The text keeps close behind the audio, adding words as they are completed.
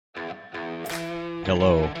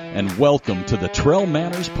Hello, and welcome to the Trail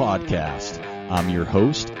Manners Podcast. I'm your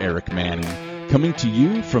host, Eric Manning, coming to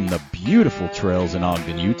you from the beautiful trails in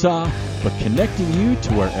Ogden, Utah, but connecting you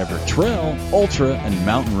to wherever trail, ultra, and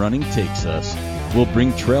mountain running takes us. We'll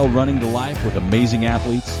bring trail running to life with amazing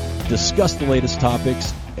athletes, discuss the latest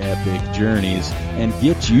topics, epic journeys, and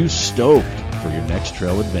get you stoked for your next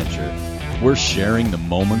trail adventure. We're sharing the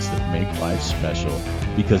moments that make life special,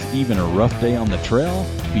 because even a rough day on the trail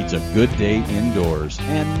beats a good day indoors,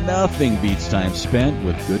 and nothing beats time spent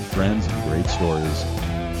with good friends and great stories.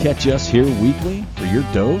 Catch us here weekly for your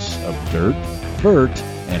dose of dirt, vert,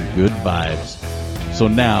 and good vibes. So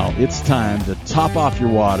now it's time to top off your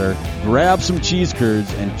water, grab some cheese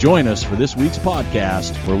curds, and join us for this week's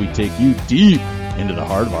podcast, where we take you deep into the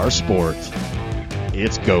heart of our sport.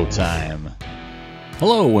 It's go time.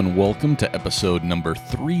 Hello and welcome to episode number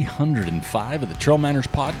 305 of the Trail Manners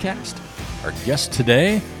Podcast. Our guest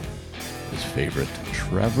today is favorite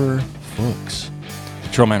Trevor Fuchs. The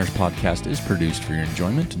Trail Manners Podcast is produced for your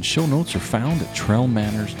enjoyment, and show notes are found at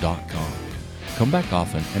trailmanners.com. Come back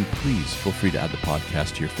often, and please feel free to add the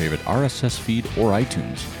podcast to your favorite RSS feed or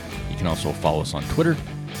iTunes. You can also follow us on Twitter,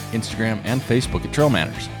 Instagram, and Facebook at Trail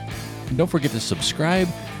Manners. And don't forget to subscribe,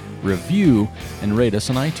 review, and rate us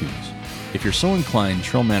on iTunes. If you're so inclined,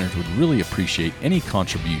 Trail Manners would really appreciate any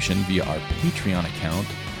contribution via our Patreon account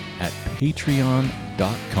at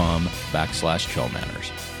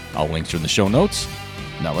patreon.com/trailmanners. All links are in the show notes.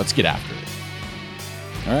 Now let's get after it.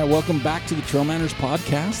 All right, welcome back to the Trail Manners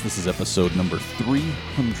Podcast. This is episode number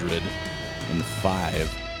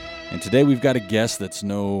 305. And today we've got a guest that's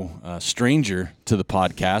no stranger to the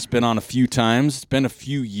podcast. Been on a few times. It's been a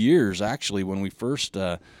few years, actually, when we first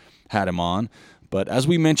had him on. But as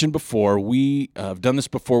we mentioned before, we have done this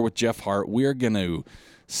before with Jeff Hart. We are going to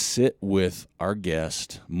sit with our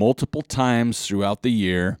guest multiple times throughout the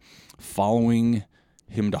year, following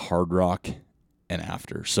him to Hard Rock and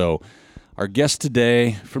after. So our guest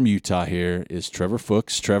today from Utah here is Trevor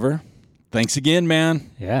Fuchs. Trevor, thanks again, man.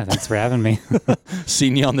 Yeah, thanks for having me.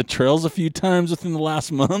 Seen you on the trails a few times within the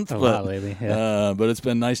last month. A lot lately, yeah. But it's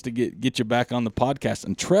been nice to get you back on the podcast.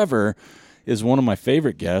 And Trevor is one of my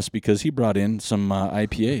favorite guests because he brought in some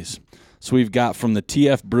IPAs. So we've got from the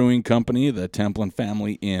TF Brewing Company, the Templin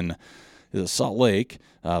family in Salt Lake,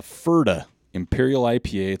 Ferda Imperial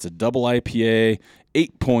IPA. It's a double IPA,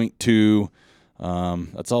 8.2.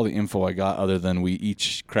 That's all the info I got, other than we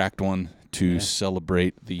each cracked one to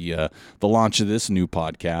celebrate the launch of this new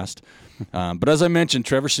podcast. But as I mentioned,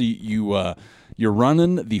 Trevor, so you're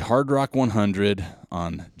running the Hard Rock 100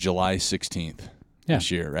 on July 16th this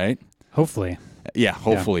year, right? Hopefully. Yeah,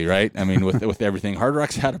 hopefully, right? I mean, with everything. Hard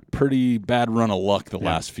Rock's had a pretty bad run of luck the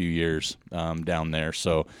last few years down there.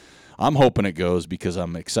 So I'm hoping it goes, because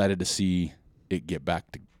I'm excited to see it get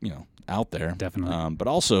back to, out there. Definitely. But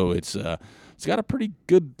also it's got a pretty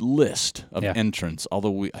good list of entrants.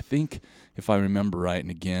 Although I think, if I remember right,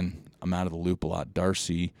 and again, I'm out of the loop a lot,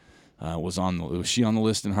 Darcy was she on the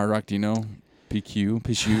list in Hard Rock, do you know?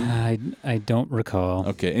 PQ? I don't recall.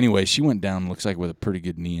 Okay, anyway, she went down, looks like, with a pretty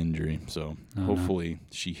good knee injury, so hopefully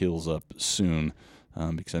she heals up soon,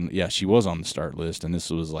 because, she was on the start list, and this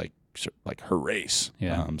was like her race,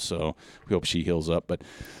 so we hope she heals up. But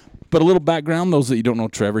a little background, those that you don't know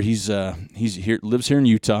Trevor, he's here, lives here in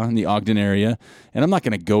Utah, in the Ogden area, and I'm not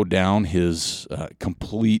going to go down his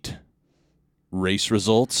complete race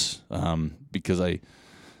results, because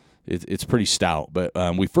it's pretty stout. But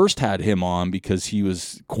we first had him on because he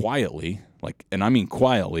was quietly, and I mean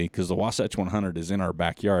quietly, because the Wasatch 100 is in our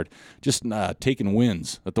backyard, just taking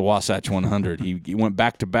wins at the Wasatch 100. He went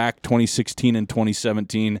back-to-back 2016 and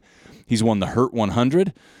 2017. He's won the Hurt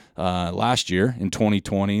 100 last year in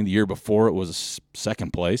 2020. The year before, it was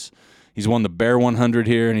second place. He's won the Bear 100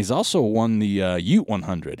 here, and he's also won the Ute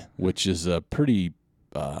 100, which is a pretty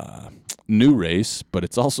new race, but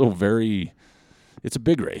it's also it's a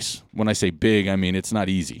big race. When I say big, I mean it's not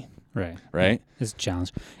easy. Right? It's a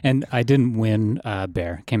challenge. And I didn't win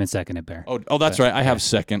Bear. Came in second at Bear. Oh, that's right. I have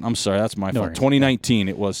second. I'm sorry. That's my fault. Worries. 2019,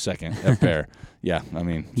 it was second at Bear. Yeah, I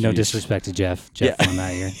mean. No disrespect to Jeff. Jeff won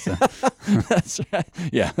that year. So. That's right.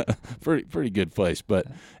 Yeah, pretty good place. And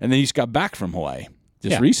then he just got back from Hawaii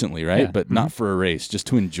just recently, right? Yeah. But not for a race, just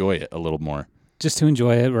to enjoy it a little more. Just to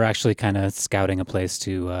enjoy it. We're actually kind of scouting a place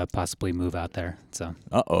to possibly move out there. So.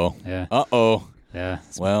 Uh-oh. Yeah. Uh-oh. Yeah,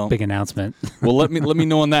 well, big announcement. Well, let me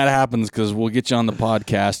know when that happens, because we'll get you on the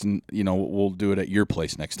podcast, and we'll do it at your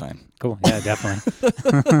place next time. Cool. Yeah, definitely.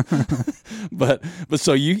 But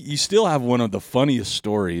so you still have one of the funniest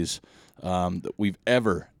stories that we've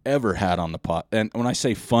ever had on the pod. And when I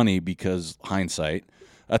say funny, because hindsight,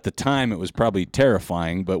 at the time it was probably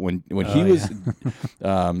terrifying, but when he was,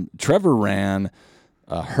 Trevor ran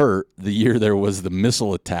hurt the year there was the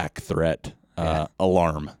missile attack threat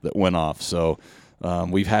alarm that went off. So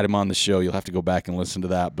we've had him on the show. You'll have to go back and listen to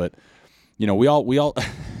that. But, you know, we all,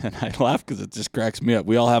 and I laugh because it just cracks me up.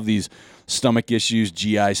 We all have these stomach issues,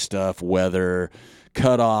 GI stuff, weather,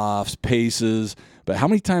 cutoffs, paces. But how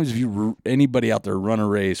many times have anybody out there run a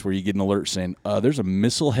race where you get an alert saying, there's a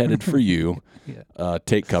missile headed for you,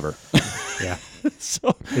 take cover? Yeah.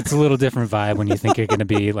 So it's a little different vibe when you think you're going to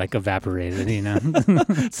be like evaporated, you know?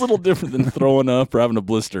 It's a little different than throwing up or having a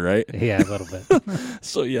blister, right? Yeah, a little bit.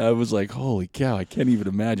 So, yeah, I was like, holy cow, I can't even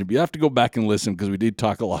imagine. But you have to go back and listen because we did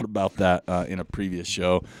talk a lot about that in a previous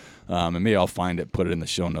show. And maybe I'll find it, put it in the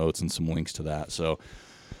show notes and some links to that. So,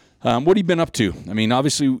 what have you been up to? I mean,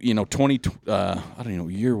 obviously, you know, I don't know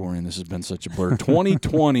what year we're in. This has been such a blur.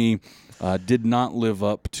 2020 did not live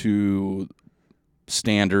up to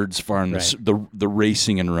standards far in the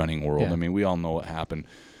racing and running world. Yeah. I mean, we all know what happened.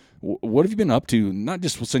 What have you been up to, not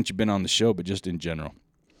just since you've been on the show, but just in general?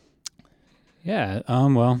 Yeah,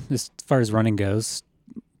 well, as far as running goes,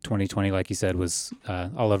 2020, like you said, was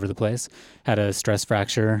all over the place. Had a stress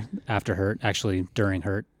fracture after hurt, actually during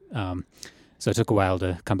hurt. So it took a while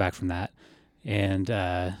to come back from that. And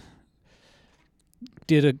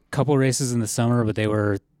did a couple races in the summer, but they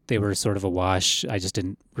were sort of a wash. I just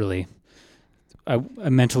didn't really... I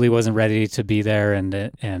mentally wasn't ready to be there,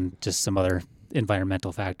 and just some other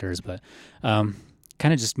environmental factors, but kind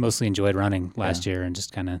of just mostly enjoyed running last year and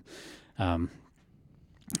just kind of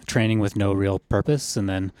training with no real purpose, and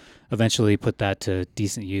then eventually put that to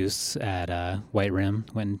decent use at White Rim.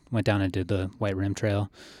 Went down and did the White Rim Trail.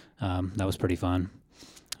 That was pretty fun.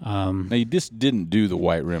 Now, you just didn't do the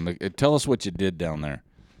White Rim. Tell us what you did down there.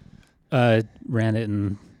 Ran it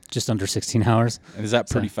in just under 16 hours. And is that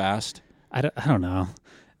pretty fast? I don't know.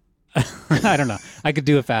 I don't know. I could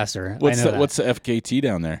do it faster. What's the FKT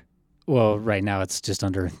down there? Well, right now it's just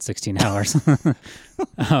under 16 hours.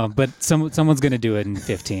 But someone's going to do it in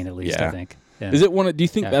 15 at least, I think. Yeah. Is it do you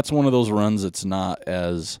think that's one of those runs that's not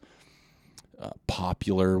as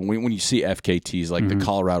popular? When you see FKTs like the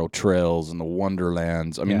Colorado Trails and the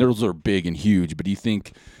Wonderlands, I mean, those are big and huge, but do you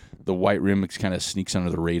think the White Rim kind of sneaks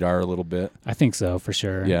under the radar a little bit? I think so, for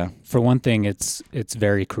sure. Yeah. For one thing, it's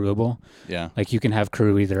very crewable. Yeah. Like you can have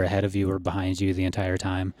crew either ahead of you or behind you the entire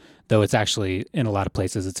time, though it's actually, in a lot of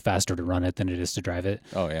places, it's faster to run it than it is to drive it.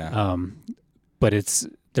 Oh, yeah. But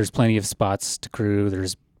there's plenty of spots to crew.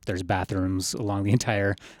 There's bathrooms along the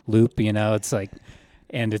entire loop, you know. It's like,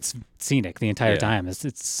 and it's scenic the entire time.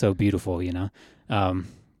 It's so beautiful, you know.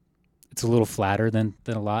 It's a little flatter than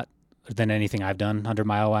anything I've done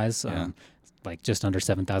 100-mile wise. Like just under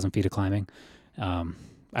 7,000 feet of climbing.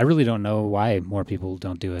 I really don't know why more people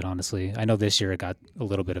don't do it, honestly. I know this year it got a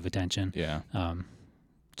little bit of attention. Yeah.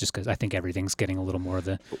 Just because I think everything's getting a little more of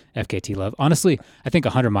the FKT love. Honestly, I think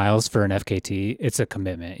 100 miles for an FKT, it's a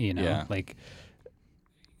commitment, you know. Yeah. Like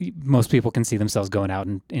most people can see themselves going out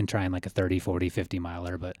and trying like a 30, 40, 50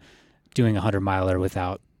 miler, but doing a 100 miler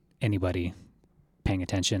without anybody paying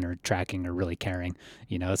attention or tracking or really caring,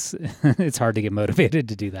 you know, it's hard to get motivated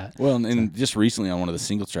to do that. Well, and just recently on one of the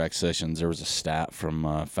single track sessions, there was a stat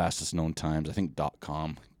from fastest known times, I think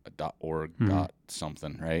 .com, .org,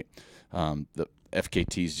 something, right? The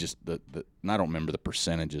FKT's just and I don't remember the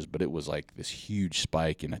percentages, but it was like this huge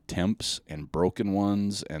spike in attempts and broken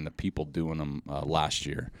ones and the people doing them last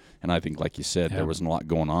year. And I think, like you said, there wasn't a lot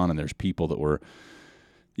going on, and there's people that were,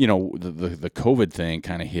 you know, the COVID thing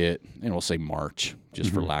kind of hit, and we'll say March,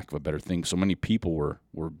 just for lack of a better thing. So many people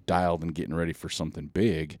were dialed and getting ready for something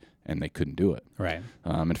big, and they couldn't do it. Right.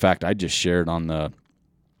 In fact, I just shared on the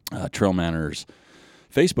Trail Manners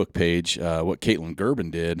Facebook page what Caitlin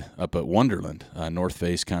Gerben did up at Wonderland. North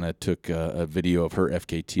Face kind of took a video of her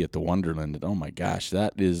FKT at the Wonderland, and oh my gosh,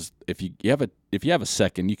 that is, if you have a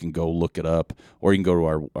second, you can go look it up, or you can go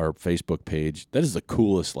to our Facebook page. That is the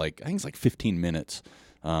coolest. Like, I think it's like 15 minutes.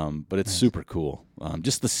 But it's super cool.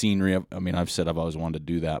 Just the scenery. I mean, I've said I've always wanted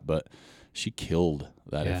to do that, but she killed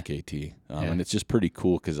that FKT. And it's just pretty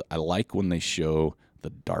cool because I like when they show the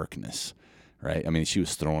darkness, right? I mean, she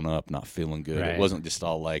was throwing up, not feeling good. Right. It wasn't just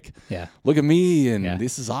all like, look at me and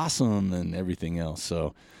this is awesome and everything else.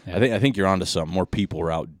 So I think you're onto something. More people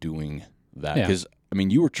were out doing that because, I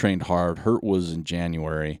mean, you were trained hard. Hurt was in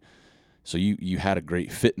January. So you had a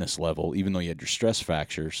great fitness level, even though you had your stress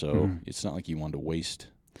fracture. So it's not like you wanted to waste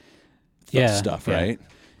stuff, right?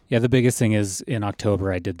 Yeah, the biggest thing is in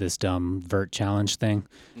October I did this dumb vert challenge thing.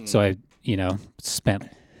 So I, spent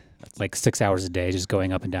like 6 hours a day just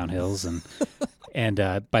going up and down hills, and And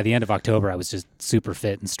by the end of October, I was just super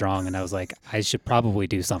fit and strong, and I was like, I should probably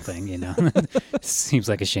do something, you know. Seems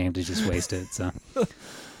like a shame to just waste it. So,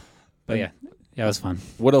 but yeah, it was fun.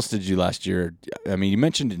 What else did you last year? I mean, you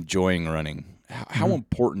mentioned enjoying running. How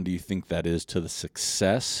important do you think that is to the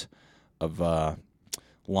success of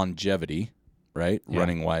longevity, right? Yeah.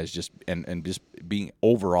 Running wise, just and just being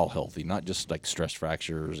overall healthy, not just like stress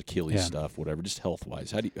fractures, Achilles stuff, whatever, just health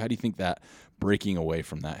wise. How do you think that breaking away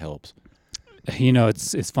from that helps? You know,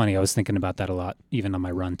 it's funny. I was thinking about that a lot, even on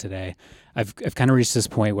my run today. I've kind of reached this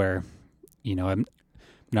point where, you know, I'm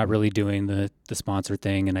not really doing the sponsor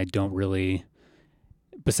thing, and I don't really,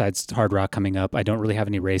 besides Hard Rock coming up, I don't really have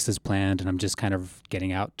any races planned, and I'm just kind of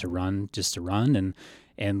getting out to run just to run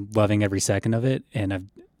and loving every second of it.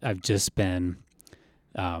 And I've just been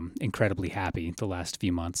incredibly happy the last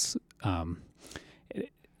few months. I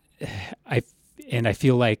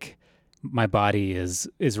feel like my body is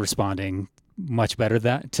responding much better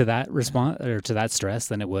to that response or to that stress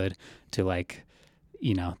than it would to, like,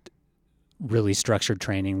 you know, really structured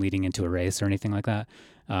training leading into a race or anything like that.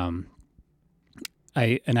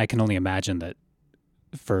 I can only imagine that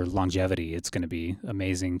for longevity, it's going to be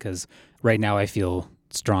amazing, because right now I feel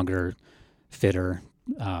stronger, fitter,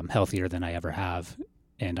 healthier than I ever have,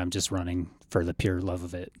 and I'm just running for the pure love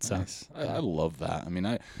of it. So nice. I love that. I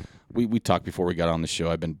mean, we talked before we got on the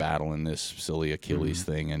show. I've been battling this silly Achilles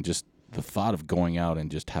thing, and just the thought of going out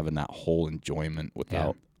and just having that whole enjoyment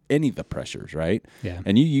without any of the pressures, right? Yeah.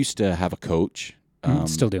 And you used to have a coach.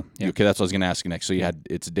 Still do. Yeah. Okay, that's what I was going to ask you next. So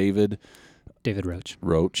it's David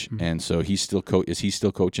Roach. And so he's still is he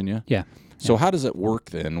still coaching you? Yeah. So how does it work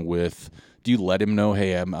then do you let him know,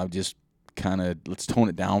 hey, I'm just kind of, let's tone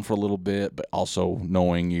it down for a little bit, but also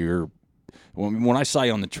knowing when I saw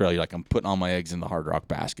you on the trail, you're like, I'm putting all my eggs in the Hard Rock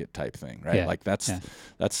basket type thing, right? Yeah. Like that's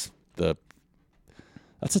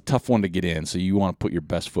a tough one to get in. So you want to put your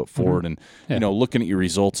best foot forward, and you know, looking at your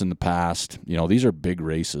results in the past, you know, these are big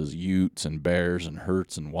races, Utes and Bears and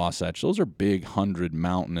Hertz and Wasatch. Those are big 100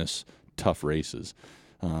 mountainous, tough races.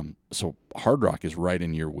 So Hard Rock is right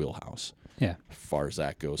in your wheelhouse. Yeah. As far as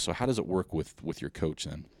that goes. So how does it work with your coach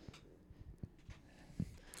then?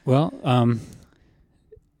 Well,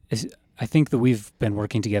 I think that we've been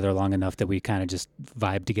working together long enough that we kind of just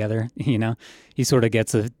vibe together. You know, he sort of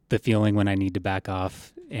gets the feeling when I need to back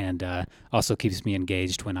off, and also keeps me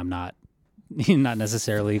engaged when I'm not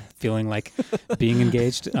necessarily feeling like being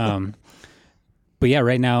engaged. But yeah,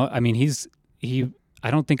 right now, I mean, I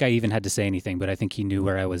don't think I even had to say anything, but I think he knew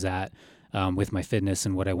where I was at with my fitness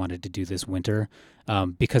and what I wanted to do this winter.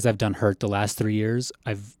 Because I've done Hurt the last 3 years,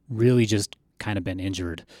 I've really just kind of been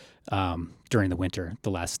injured during the winter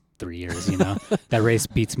the last 3 years. You know, that race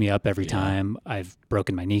beats me up every time. I've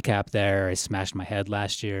broken my kneecap there. I smashed my head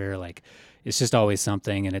last year. Like, it's just always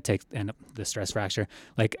something, and the stress fracture.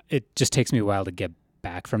 Like, it just takes me a while to get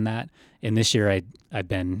back from that. And this year I've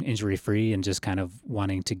been injury free and just kind of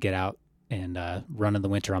wanting to get out and run in the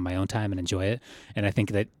winter on my own time and enjoy it. And I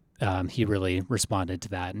think that he really responded to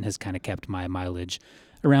that and has kind of kept my mileage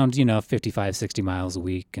around, 55, 60 miles a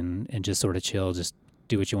week, and just sort of chill, just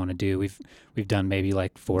do what you want to do. We've done maybe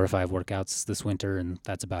like 4 or 5 workouts this winter, and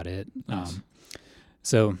that's about it. Nice.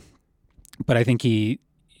 But I think he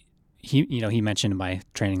mentioned in my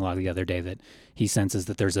training log the other day that he senses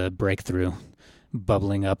that there's a breakthrough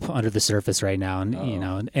bubbling up under the surface right now,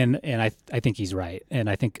 and and I think he's right, and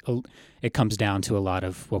I think it comes down to a lot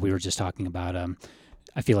of what we were just talking about.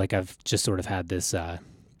 I feel like I've just sort of had this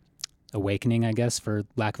awakening, I guess, for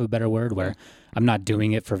lack of a better word, where I'm not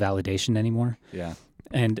doing it for validation anymore. Yeah,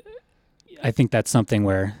 and I think that's something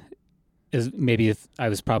where maybe if I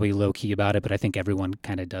was probably low key about it, but I think everyone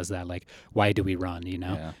kind of does that. Like, why do we run?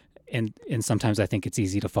 Yeah. And sometimes I think it's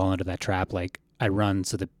easy to fall into that trap. Like, I run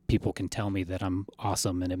so that people can tell me that I'm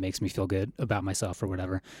awesome and it makes me feel good about myself or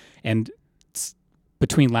whatever. And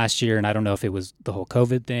between last year and I don't know if it was the whole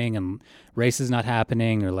COVID thing and races not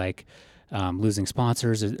happening or like losing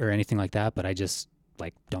sponsors or anything like that, but I just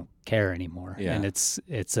like don't care anymore. Yeah. And it's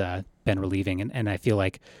been relieving. And I feel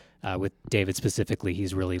like with David specifically,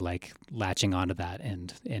 he's really like latching onto that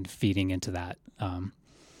and feeding into that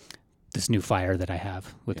this new fire that I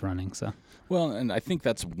have with running. So well, and I think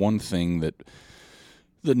that's one thing that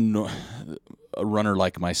a runner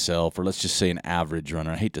like myself, or let's just say an average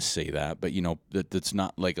runner, I hate to say that, but that's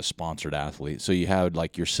not like a sponsored athlete. So you have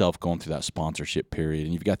like yourself going through that sponsorship period,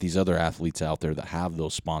 and you've got these other athletes out there that have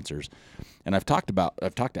those sponsors. And I've talked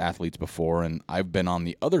to athletes before, and I've been on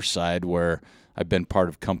the other side where I've been part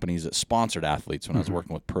of companies that sponsored athletes when I was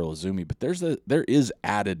working with Pearl Izumi. But there is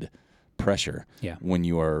added pressure when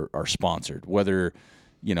you are sponsored, whether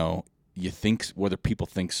whether people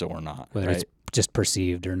think so or not. Whether right? it's just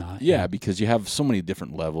perceived or not. Yeah, because you have so many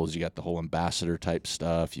different levels. You got the whole ambassador type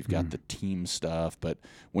stuff. You've got the team stuff. But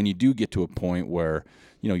when you do get to a point where,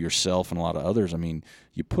 yourself and a lot of others, I mean,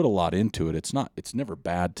 you put a lot into it. It's never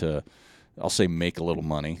bad to, I'll say, make a little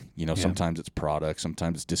money. Sometimes it's products,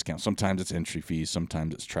 sometimes it's discounts, sometimes it's entry fees,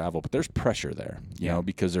 sometimes it's travel. But there's pressure there,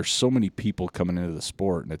 because there's so many people coming into the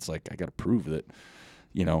sport, and it's like, I got to prove that,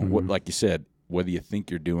 what, like you said, whether you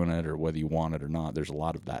think you're doing it or whether you want it or not, there's a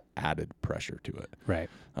lot of that added pressure to it. Right.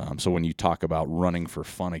 So when you talk about running for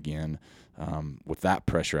fun again, with that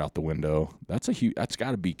pressure out the window, that's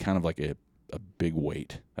got to be kind of like a big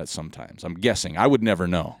weight at sometimes. I'm guessing. I would never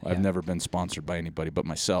know. I've never been sponsored by anybody but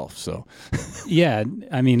myself. So yeah,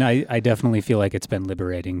 I mean, I definitely feel like it's been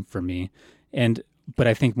liberating for me. But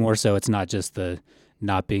I think more so it's not just the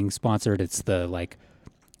not being sponsored, it's the like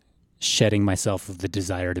shedding myself of the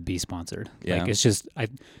desire to be sponsored. Yeah. Like it's just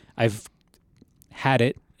I've had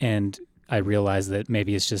it, and I realize that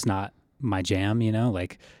maybe it's just not my jam,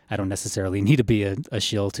 like I don't necessarily need to be a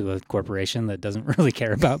shill to a corporation that doesn't really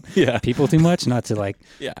care about people too much, not to like,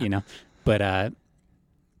 but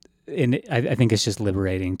and I think it's just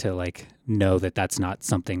liberating to like know that that's not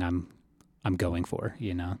something I'm going for,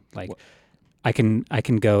 like what? I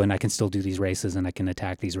can go and I can still do these races, and I can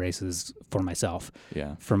attack these races for myself,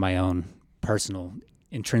 for my own personal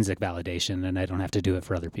intrinsic validation, and I don't have to do it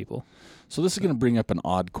for other people. So this is going to bring up an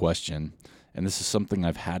odd question. And this is something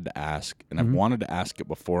I've had to ask, and I've wanted to ask it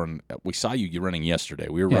before. And we saw you running yesterday.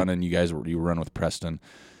 We were running. You were running with Preston,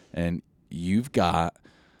 and you've got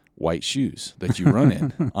white shoes that you run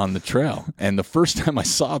in on the trail. And the first time I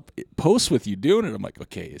saw posts with you doing it, I'm like,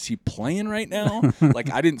 okay, is he playing right now?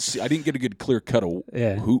 Like I didn't get a good clear cut of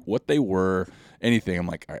what they were, anything. I'm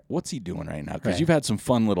like, all right, what's he doing right now? Because you've had some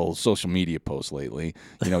fun little social media posts lately.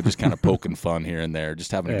 Just kind of poking fun here and there,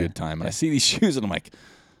 just having a good time. And I see these shoes, and I'm like,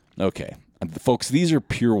 okay. Folks, these are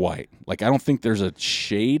pure white. Like I don't think there's a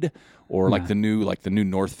shade or like the new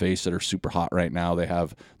North Face that are super hot right now.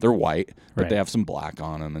 They're white, but they have some black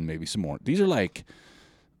on them and maybe some more. These are like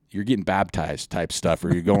you're getting baptized type stuff,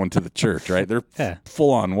 or you're going to the church, right? They're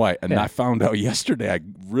full on white. And I found out yesterday, I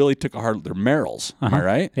really took a hard. They're Merrells, am I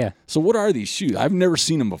right? Yeah. So what are these shoes? I've never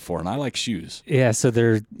seen them before, and I like shoes. Yeah. So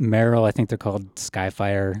they're Merrell. I think they're called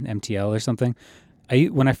Skyfire MTL or something.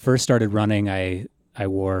 When I first started running, I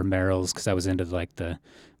wore Merrells because I was into like the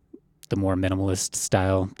more minimalist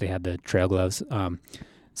style. They had the trail gloves.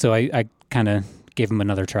 So I kind of gave them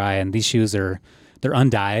another try, and these shoes they're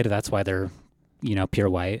undyed. That's why they're, pure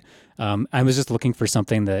white. I was just looking for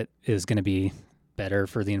something that is going to be better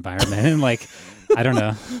for the environment and like, I don't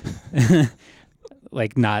know,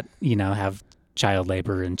 like not, have child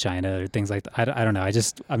labor in China or things like that. I don't know.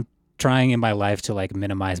 I'm trying in my life to like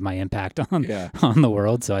minimize my impact on the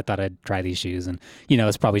world. So I thought I'd try these shoes, and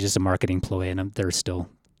it's probably just a marketing ploy, and they're still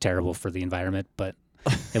terrible for the environment, but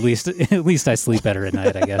at least I sleep better at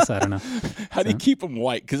night, I guess. I don't know. How do you keep them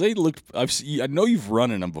white? Because they look, I know you've run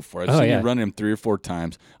in them before. I've seen you running them 3 or 4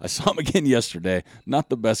 times. I saw them again yesterday. Not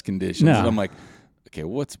the best conditions. No. And I'm like, okay,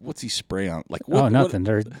 what's he spray on? Like, nothing.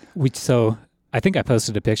 So I think I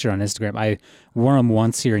posted a picture on Instagram. I wore them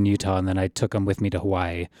once here in Utah, and then I took them with me to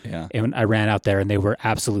Hawaii. Yeah. And I ran out there, and they were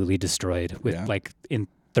absolutely destroyed with in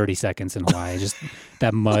 30 seconds in Hawaii. Just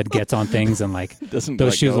that mud gets on things, and like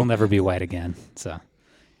those shoes will never be white again. So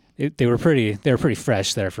they were pretty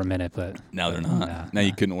fresh there for a minute, but now they're not. Now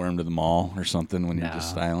you couldn't wear them to the mall or something when you're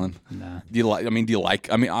just styling. No. Do you like? I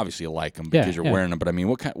mean, obviously you like them because you're wearing them, but I mean,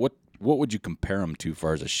 what would you compare them to as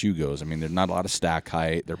far as a shoe goes? I mean, there's not a lot of stack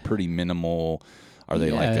height. They're pretty minimal. Are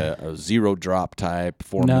they like a 0 drop type,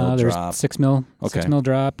 4 mil drop? No, 6 mil. Okay. 6 mil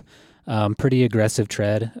drop. Pretty aggressive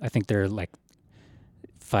tread. I think they're like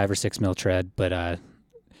 5 or 6 mil tread, but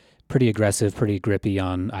pretty aggressive, pretty grippy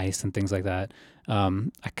on ice and things like that.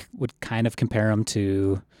 I would kind of compare them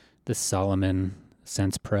to the Salomon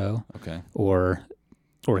Sense Pro. Okay. Or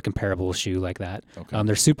a comparable shoe like that. Okay.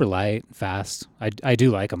 They're super light, fast. I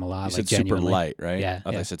do like them a lot. You said super light, right? Yeah.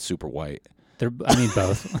 I thought I said super white.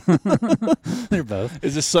 Both. They're both.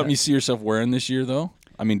 Is this something you see yourself wearing this year, though?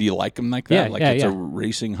 I mean, do you like them like that? It's a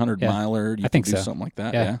racing 100-miler? Do you think do something like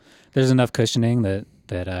that? Yeah. There's enough cushioning that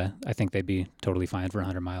I think they'd be totally fine for a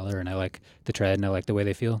 100-miler, and I like the tread, and I like the way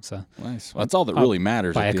they feel. So nice. Well, that's all that really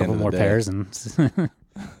matters. Buy at a the couple end of more the day. pairs, and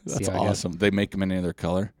that's awesome. They make them in any other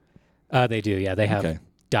color? They do. Yeah, they have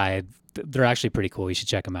dyed. They're actually pretty cool. You should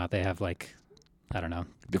check them out. They have like, I don't know,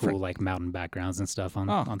 different cool like mountain backgrounds and stuff on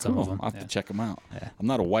some of them. I'll have to check them out. Yeah. I'm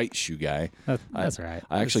not a white shoe guy. That's all right.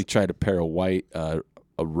 I actually tried a pair of white, a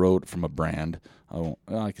road from a brand.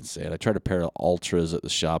 I can say it. I tried a pair of Ultras at the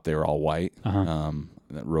shop. They were all white.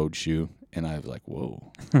 That road shoe. and I was like,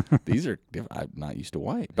 whoa, these are different. I'm not used to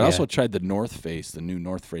white. But I also tried the North Face, the new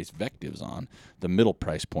North Face Vectives on, the middle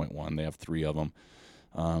price point one. They have 3 of them.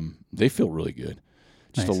 They feel really good.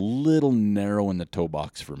 Just a little narrow in the toe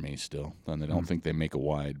box for me still. And I don't think they make a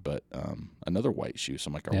wide, but another white shoe. So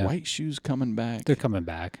I'm like, are white shoes coming back? They're coming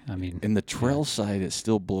back. I mean, in the trail side, it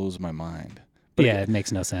still blows my mind. But it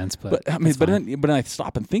makes no sense. But I mean, but I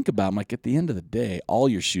stop and think about it, I'm like, at the end of the day, all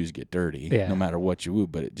your shoes get dirty, no matter what you do.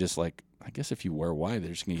 But it just like, I guess if you wear white,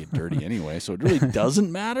 they're just going to get dirty anyway. So it really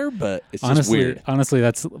doesn't matter, but it's just weird. Honestly,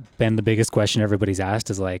 that's been the biggest question everybody's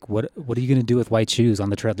asked is like, what are you going to do with white shoes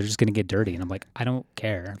on the trail? They're just going to get dirty. And I'm like, I don't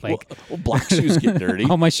care. Like, well, black shoes get dirty.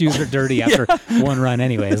 All my shoes are dirty after one run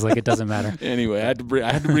anyways. Like, it doesn't matter. Anyway, I had to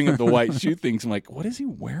bring up the white shoe things. I'm like, what is he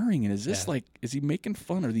wearing? And is this like, is he making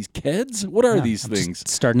fun? Are these kids? What are these things?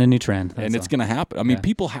 Starting a new trend. And it's going to happen. I mean,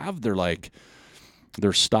 people have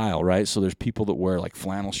their style, right? So there's people that wear like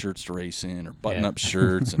flannel shirts to race in or button-up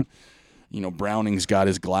shirts, and Browning's got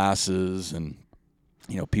his glasses, and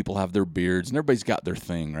people have their beards, and everybody's got their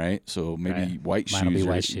thing, right? So maybe white shoes. Mine'll be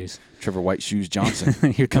white shoes. Trevor White Shoes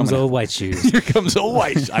Johnson. Here comes old white shoes. Here comes old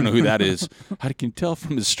white. I know who that is. How can you tell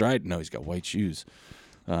from his stride? No, he's got white shoes.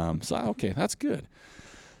 So okay, that's good.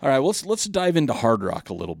 All right, well, let's dive into Hard Rock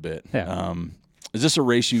a little bit. Yeah. Is this a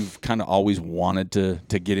race you've kind of always wanted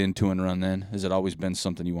to get into and run then? Has it always been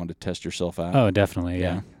something you wanted to test yourself at? Oh, definitely,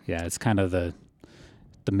 yeah. Yeah, it's kind of the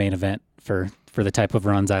main event for the type of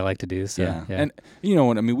runs I like to do. So, yeah. And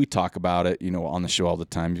what I mean, we talk about it, on the show all the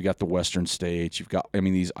time. You've got the Western States, you've got,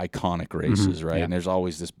 these iconic races, right? Yeah. And there's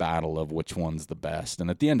always this battle of which one's the best. And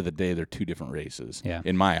at the end of the day, they're 2 different races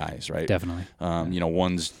in my eyes, right? Definitely.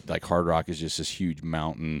 One's like Hard Rock is just this huge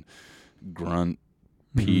mountain grunt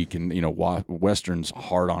peak, and Western's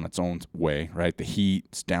hard on its own way, right? The heat,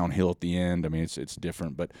 it's downhill at the end. I mean, it's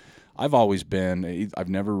different, but I've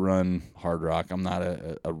never run Hard Rock. I'm not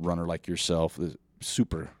a runner like yourself, a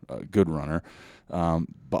super good runner,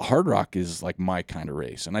 but Hard Rock is like my kind of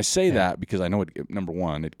race, and I say that because I know number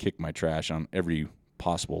one, it kicked my trash on every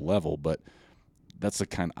possible level, but that's the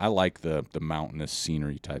kind I like the mountainous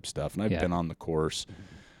scenery type stuff, and I've been on the course.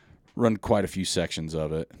 Run quite a few sections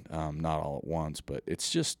of it, not all at once, but it's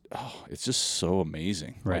just so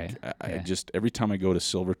amazing. Right. Like, I just every time I go to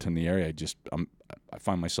Silverton, the area, I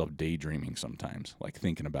find myself daydreaming sometimes, like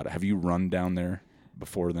thinking about it. Have you run down there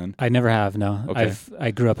before then? I never have. No. Okay.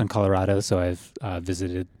 I grew up in Colorado, so I've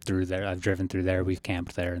visited through there. I've driven through there. We've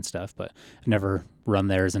camped there and stuff, but I've never run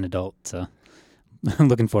there as an adult. So I'm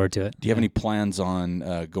looking forward to it. Do you have any plans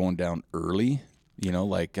on going down early?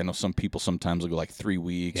 Like I know some people sometimes will go like 3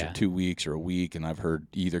 weeks or 2 weeks or a week, and I've heard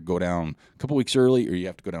you either go down a couple weeks early or you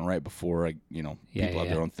have to go down right before. People have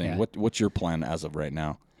their own thing. Yeah. What's your plan as of right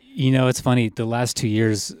now? It's funny. The last 2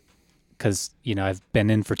 years, because I've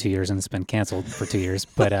been in for 2 years and it's been canceled for 2 years.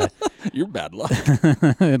 But you're bad luck.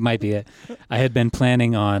 It might be it. I had been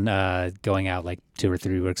planning on going out like 2 or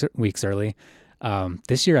 3 weeks early.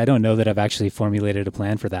 This year, I don't know that I've actually formulated a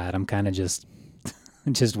plan for that. I'm kind of just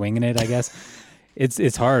winging it, I guess.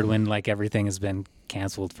 It's hard when like everything has been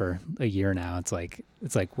canceled for a year now. It's like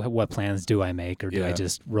what plans do I make, or do I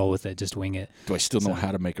just roll with it, just wing it? Do I still know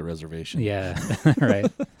how to make a reservation? Yeah,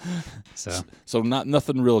 right. So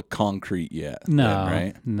nothing real concrete yet. No, then,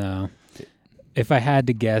 right? No. If I had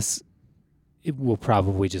to guess, it will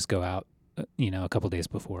probably just go out, a couple days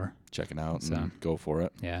before. Check it out and go for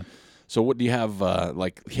it. Yeah. So what do you have,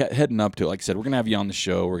 heading up to? Like I said, we're going to have you on the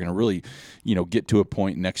show. We're going to really, get to a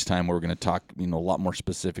point next time where we're going to talk, a lot more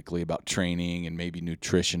specifically about training and maybe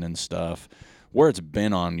nutrition and stuff, where it's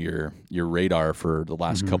been on your radar for the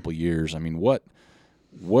last couple years. I mean, what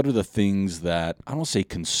are the things that, I don't say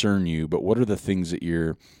concern you, but what are the things that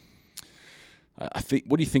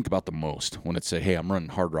what do you think about the most when it's say, hey, I'm running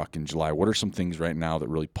Hard Rock in July? What are some things right now that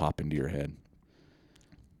really pop into your head?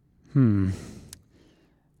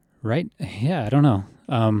 Right? Yeah, I don't know.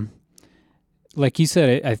 Like you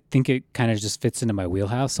said, I think it kind of just fits into my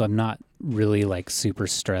wheelhouse, so I'm not really like super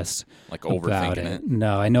stressed like overthinking it.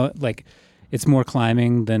 No, I know like it's more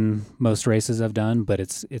climbing than most races I've done, but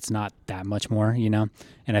it's not that much more, And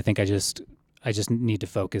I think I just need to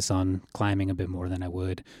focus on climbing a bit more than I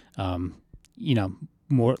would,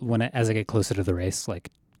 more as I get closer to the race,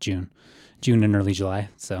 like June and early July.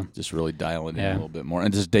 So just really dialing in a little bit more.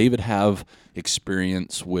 And does David have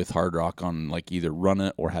experience with Hard Rock on like either run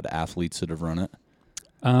it or had athletes that have run it?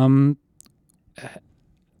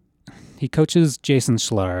 He coaches Jason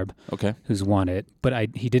Schlarb, okay, who's won it, but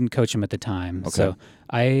he didn't coach him at the time. Okay. So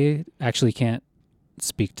I actually can't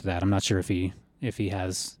speak to that. I'm not sure if he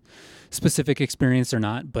has specific experience or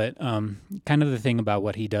not, but kind of the thing about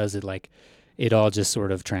what he does is like it all just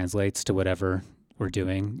sort of translates to whatever we're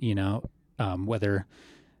doing, whether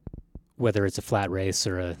it's a flat race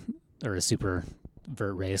or a super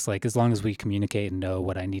vert race. Like, as long as we communicate and know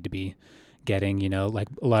what I need to be getting, like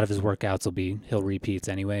a lot of his workouts will be hill repeats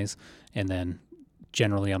anyways. And then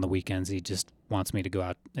generally on the weekends, he just wants me to go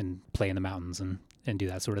out and play in the mountains and do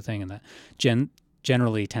that sort of thing. And that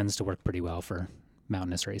generally tends to work pretty well for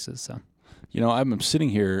mountainous races. So, I'm sitting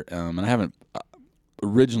here, and I haven't,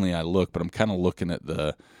 originally I looked, but I'm kind of looking at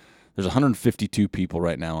there's 152 people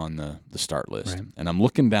right now on the start list. Right. And I'm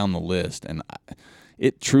looking down the list, and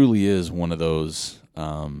it truly is one of those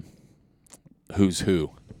who's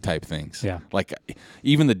who type things. Yeah. Like,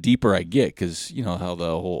 even the deeper I get, because how the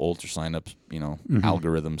whole ultra signups,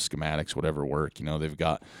 algorithms, schematics, whatever work. They've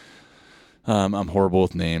got. I'm horrible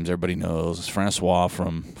with names. Everybody knows it's Francois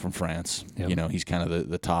from France. Yep. He's kind of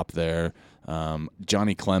the top there.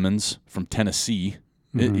 Johnny Clemens from Tennessee.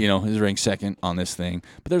 Mm-hmm. Is ranked second on this thing.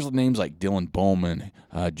 But there's names like Dylan Bowman,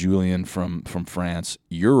 Julian from France.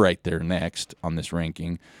 You're right there next on this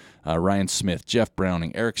ranking. Ryan Smith, Jeff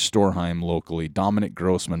Browning, Eric Storheim locally, Dominic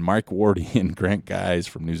Grossman, Mike Wardian, Grant Guys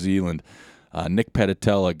from New Zealand, Nick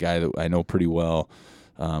Petitella, a guy that I know pretty well.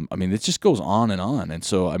 It just goes on and on. And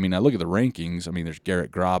so, I look at the rankings. There's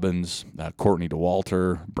Garrett Grobbins, Courtney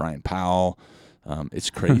DeWalter, Brian Powell. It's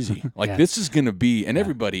crazy. Like, This is going to be, and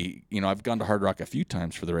everybody, I've gone to Hard Rock a few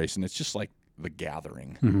times for the race, and it's just like the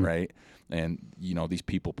gathering, right? And, these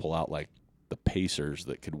people pull out like the pacers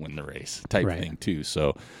that could win the race type thing too.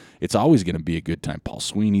 So it's always going to be a good time. Paul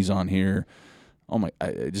Sweeney's on here. Oh my,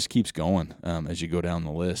 it just keeps going as you go down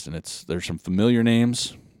the list. And there's some familiar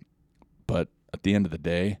names, but at the end of the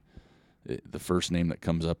day, the first name that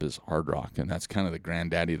comes up is Hard Rock, and that's kind of the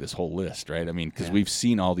granddaddy of this whole list, right? Because we've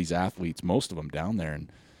seen all these athletes, most of them down there,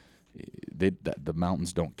 and the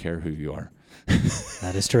mountains don't care who you are.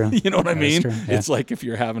 That is true. You know what I mean? Yeah. It's like if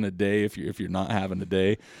you're having a day, if you're not having a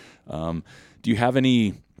day. Do you have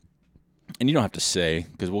any? And you don't have to say,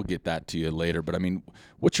 because we'll get that to you later. But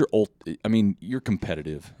what's your you're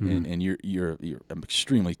competitive, and you're an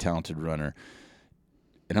extremely talented runner.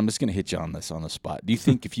 And I'm just going to hit you on this on the spot. Do you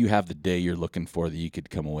think if you have the day you're looking for, that you could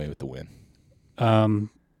come away with the win?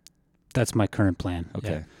 That's my current plan. Okay.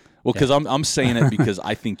 Yeah. Well, because I'm saying it because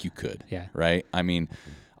I think you could. Yeah. Right.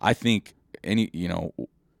 I think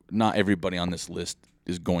not everybody on this list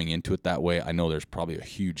is going into it that way. I know there's probably a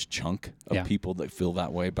huge chunk of people that feel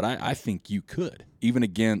that way, but I think you could, even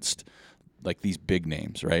against like these big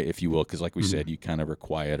names, right? If you will, because like we said, you kind of are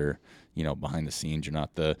quieter, behind the scenes. You're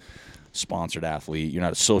not the sponsored athlete. You're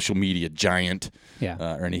not a social media giant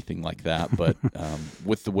or anything like that. But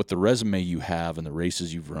with the resume you have and the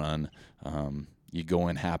races you've run, you go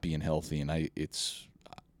in happy and healthy. And I'd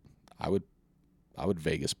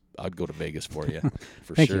go to Vegas for you,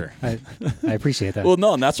 for Thank sure. You. I appreciate that. Well,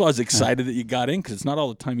 no, and that's why I was excited that you got in, because it's not all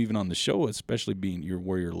the time, even on the show, especially being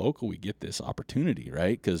where you're local, we get this opportunity,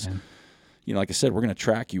 right? Because, like I said, we're going to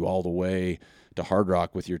track you all the way to Hard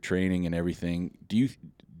Rock with your training and everything. Do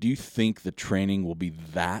you think the training will be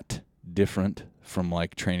that different from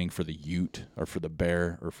like training for the Ute or for the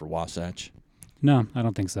Bear or for Wasatch? No, I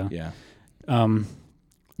don't think so. Yeah.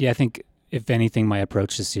 I think if anything, my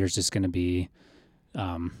approach this year is just going to be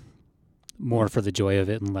more for the joy of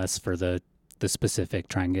it and less for the specific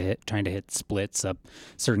trying to hit splits up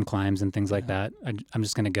certain climbs and things like that. I'm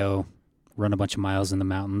just going to go run a bunch of miles in the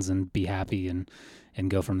mountains and be happy and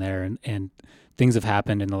go from there. And things have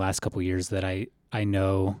happened in the last couple of years that I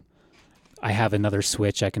know I have another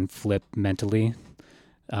switch I can flip mentally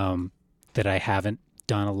that I haven't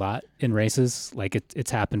done a lot in races. Like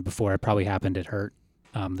it's happened before. It probably happened at Hurt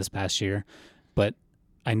this past year, but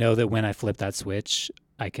I know that when I flip that switch,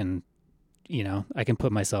 I can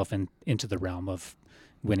put myself into the realm of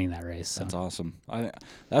winning that race. So. That's awesome.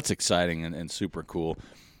 That's exciting and super cool.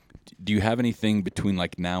 Do you have anything between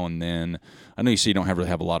like now and then? I know you say you don't really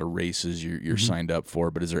have a lot of races you're signed up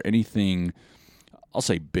for, but is there anything, I'll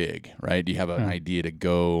say big, right? Do you have an idea to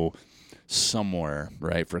go somewhere,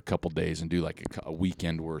 right, for a couple days and do like a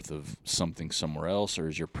weekend worth of something somewhere else, or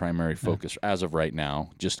is your primary focus as of right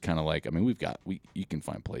now just kind of like, you can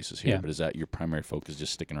find places here, but is that your primary focus,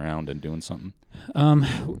 just sticking around and doing something?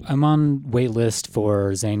 I'm on wait list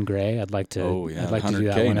for Zane Grey. I'd like to do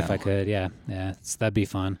that one now. If I could. That'd be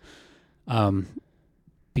fun.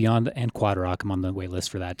 Beyond and Quad Rock, I'm on the wait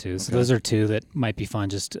list for that too. So those are two that might be fun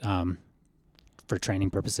just for training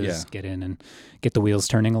purposes, get in and get the wheels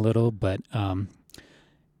turning a little. But, I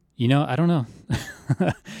don't know.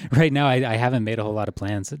 Right now, I haven't made a whole lot of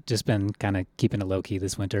plans. I've just been kind of keeping it low key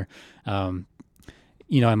this winter. I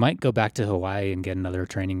might go back to Hawaii and get another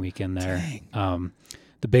training weekend there.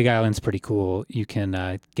 the Big Island's pretty cool. You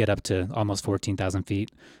can get up to almost 14,000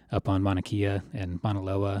 feet up on Mauna Kea and Mauna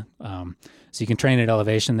Loa. So you can train at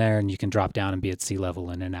elevation there, and you can drop down and be at sea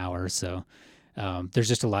level in an hour. So there's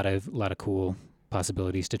just a lot of cool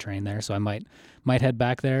possibilities to train there. So I might head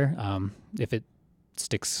back there if it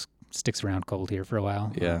sticks around cold here for a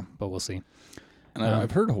while. Yeah, but we'll see. And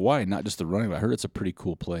I've heard Hawaii, not just the running, but I heard it's a pretty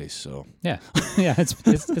cool place. So yeah, it's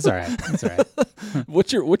all right. It's all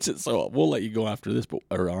right. So we'll let you go after this, but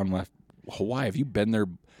Hawaii. Have you been there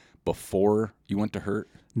before you went to Hurt?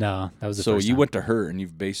 No, that was the so first you time. went to Hurt, and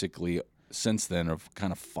you've basically since then have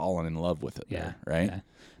kind of fallen in love with it. Yeah, there, right. Yeah.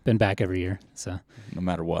 Been back every year, so no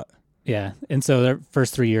matter what. Yeah, and so the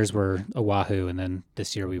first 3 years were Oahu, and then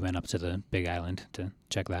this year we went up to the Big Island to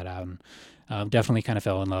check that out, and definitely kind of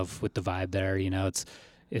fell in love with the vibe there. You know,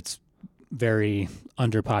 it's very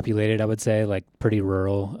underpopulated, I would say, like pretty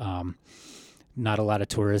rural. Not a lot of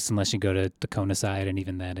tourists unless you go to the Kona side, and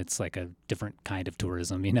even then, it's like a different kind of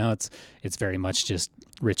tourism. You know, it's very much just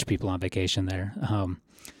rich people on vacation there.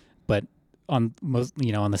 But on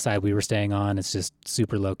on the side we were staying on, it's just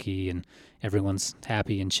super low key, and everyone's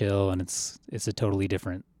happy and chill, and it's a totally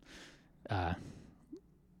different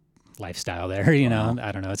lifestyle there. You know,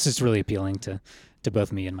 I don't know. It's just really appealing to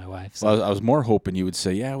both me and my wife. So. Well, I was more hoping you would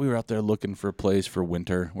say, yeah, we were out there looking for a place for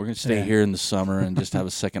winter. We're going to stay here in the summer and just have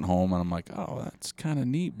a second home. And I'm like, oh, that's kind of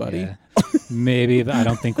neat, buddy. Yeah. Maybe, but I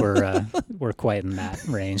don't think we're quite in that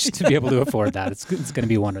range to be able to afford that. It's going to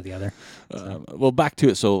be one or the other. So. Well, back to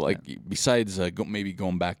it. So, like, besides maybe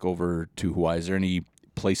going back over to Hawaii, is there any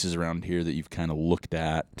places around here that you've kind of looked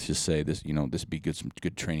at to say this, this would be good, some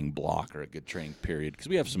good training block or a good training period? Because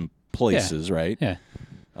we have some places, right? Yeah.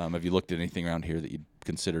 Have you looked at anything around here that you'd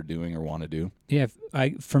consider doing or want to do? Yeah,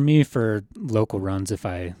 for local runs, if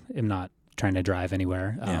I am not trying to drive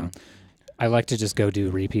anywhere, I like to just go do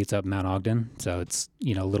repeats up Mount Ogden. So it's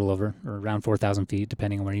a little over or around 4,000 feet,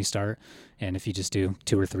 depending on where you start. And if you just do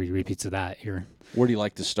 2 or 3 repeats of that, Where do you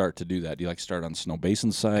like to start to do that? Do you like to start on Snow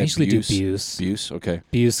Basin side? I usually do Buse. Buse, okay.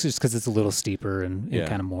 Buse just because it's a little steeper and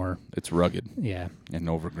kind of more. It's rugged. Yeah. And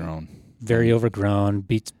overgrown. Very overgrown,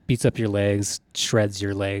 beats up your legs, shreds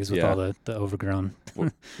your legs with all the overgrown.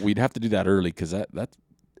 We'd have to do that early because that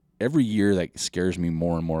every year that scares me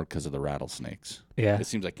more and more because of the rattlesnakes. Yeah. It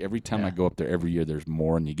seems like every time I go up there, every year there's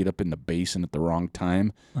more, and you get up in the basin at the wrong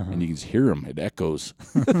time, and you can just hear them. It echoes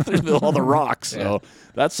through all the rocks. So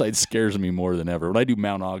that side scares me more than ever. When I do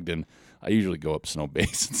Mount Ogden, I usually go up Snow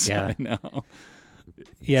Basin side now.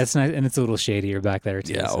 Yeah, it's nice, and it's a little shadier back there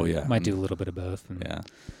too. Yeah, so might do a little bit of both.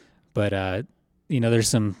 But there's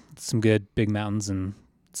some good big mountains in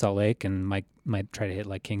Salt Lake, and might try to hit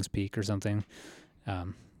like Kings Peak or something.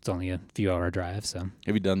 It's only a few hour drive. So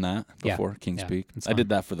have you done that before? Kings Peak? I did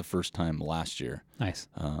that for the first time last year. Nice.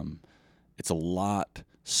 It's a lot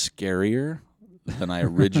scarier than I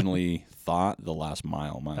originally thought. The last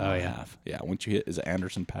mile and a half. Yeah, once you hit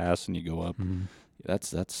Anderson Pass and you go up,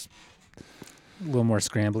 that's a little more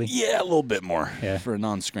scrambly. Yeah, a little bit more for a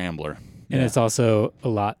non-scrambler. And it's also a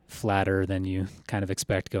lot flatter than you kind of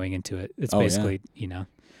expect going into it. It's basically,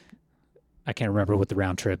 I can't remember what the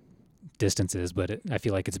round trip distance is, but I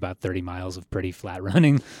feel like it's about 30 miles of pretty flat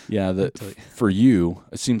running. Yeah, for you,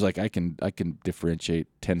 it seems like I can differentiate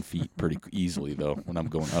 10 feet pretty easily, though, when I'm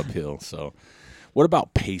going uphill. So what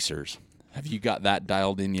about pacers? Have you got that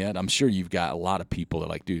dialed in yet? I'm sure you've got a lot of people that are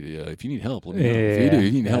like, dude, if you need help, let me know. If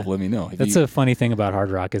you need help, let me know. That's a funny thing about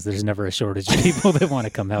Hard Rock is there's never a shortage of people that want to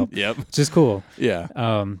come help. Yep. Which is cool. Yeah.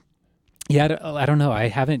 I don't know. I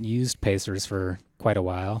haven't used pacers for quite a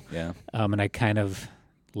while. Yeah. And I kind of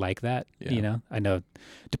like that. Yeah. I know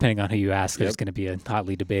depending on who you ask, there's going to be a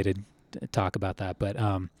hotly debated talk about that. But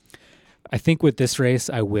I think with this race,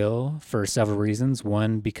 I will for several reasons.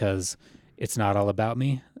 One, because it's not all about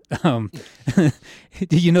me. Do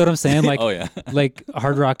you know what I'm saying? Like, like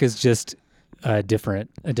Hard Rock is just a different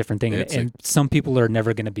thing, and some people are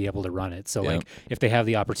never going to be able to run it. So, like, if they have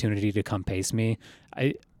the opportunity to come pace me,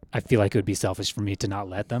 I feel like it would be selfish for me to not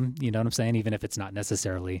let them. You know what I'm saying? Even if it's not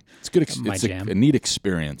necessarily my jam. A neat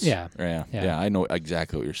experience. Yeah. I know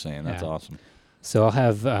exactly what you're saying. That's awesome. So I'll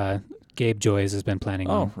have Gabe Joyce has been planning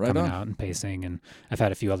on coming out and pacing, and I've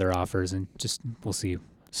had a few other offers, and just we'll see.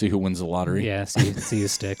 See who wins the lottery. Yeah, see who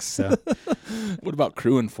sticks. So, what about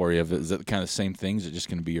crewing for you? Is it the kind of same thing? Is it just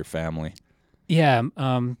going to be your family? Yeah.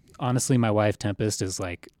 Honestly, my wife Tempest is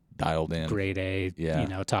like dialed in, grade A.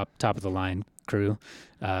 Yeah. Top of the line crew.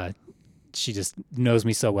 She just knows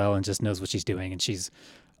me so well and just knows what she's doing, and she's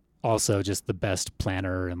also just the best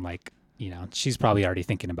planner and like she's probably already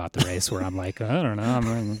thinking about the race where I'm like, I don't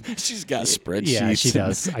know. She's got spreadsheets. Yeah, she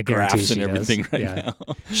does. I guarantee graphs she and everything does. right now.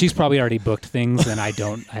 She's probably already booked things, and I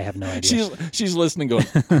have no idea. She's listening, going,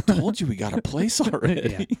 "I told you we got a place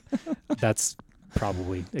already." Yeah. That's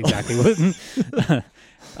probably exactly what.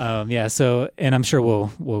 So, and I'm sure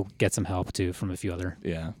we'll get some help too from a few other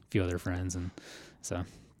friends, and so.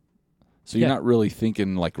 So you're not really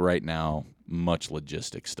thinking like right now much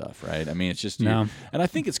logistic stuff, right? I mean, it's just no. And I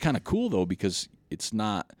think it's kind of cool though, because it's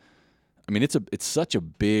not. I mean, it's such a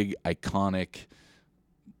big iconic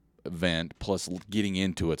event. Plus, getting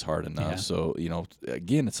into it's hard enough. Yeah. So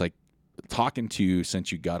again, it's like talking to you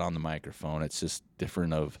since you got on the microphone. It's just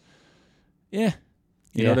different. You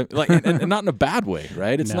know what I mean? Like, and not in a bad way,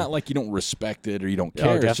 right? It's not like you don't respect it or you don't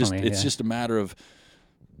care. It's just a matter of,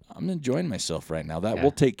 I'm enjoying myself right now.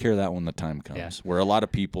 We'll take care of that when the time comes. Yeah. Where a lot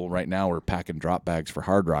of people right now are packing drop bags for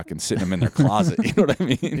Hard Rock and sitting them in their closet. You know what I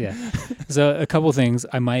mean? Yeah. So a couple things.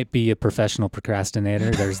 I might be a professional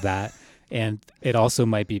procrastinator. There's that. And it also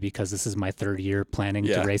might be because this is my third year planning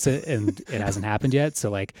to race it, and it hasn't happened yet. So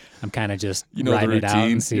like I'm kind of just riding it out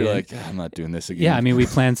and seeing. You're like, I'm not doing this again. Yeah, I mean, we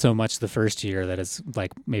planned so much the first year that it's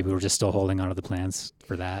like maybe we're just still holding on to the plans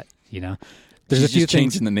for that. There's a few things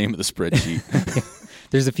changing the name of the spreadsheet.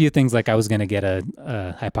 There's a few things like I was going to get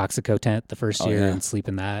a Hypoxico tent the first year and sleep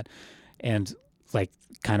in that, and like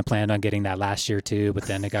kind of planned on getting that last year too, but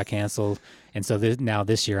then it got canceled. And so now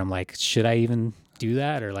this year I'm like, should I even do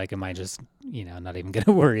that, or like am I just not even going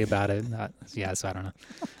to worry about it? So I don't know.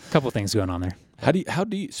 A couple things going on there. How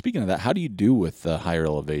do you speaking of that, how do you do with higher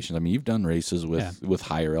elevations? I mean, you've done races with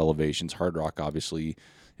higher elevations. Hard Rock obviously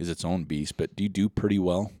is its own beast, but do you do pretty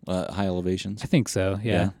well high elevations? I think so.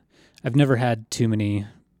 Yeah. I've never had too many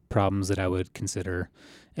problems that I would consider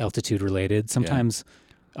altitude related. Sometimes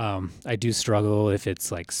I do struggle if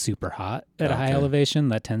it's like super hot at a high elevation.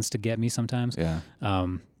 That tends to get me sometimes. Yeah.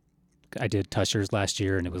 I did Tushers last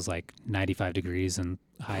year, and it was like 95 degrees and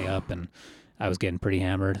high up, and I was getting pretty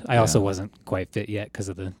hammered. I also wasn't quite fit yet because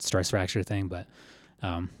of the stress fracture thing, but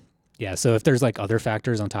so if there's like other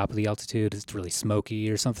factors on top of the altitude, it's really smoky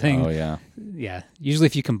or something. Oh, yeah. Yeah. Usually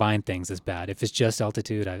if you combine things, it's bad. If it's just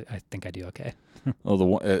altitude, I think I do okay.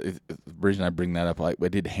 The reason I bring that up, I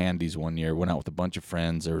did Handies one year, went out with a bunch of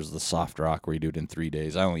friends. There was the soft rock where you do it in 3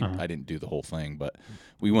 days. I didn't do the whole thing, but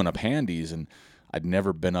we went up Handies, and I'd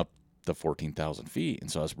never been up the 14,000 feet. And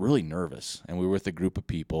so I was really nervous, and we were with a group of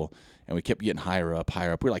people, and we kept getting higher up. We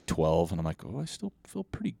were like 12, and I'm like, I still feel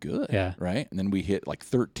pretty good. Yeah. Right. And then we hit like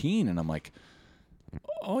 13, and I'm like,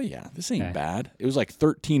 oh yeah, this ain't bad. It was like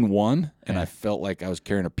 13-1, and I felt like I was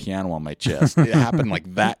carrying a piano on my chest. It happened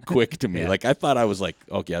like that quick to me. Like I thought I was like,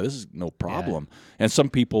 okay, this is no problem. And some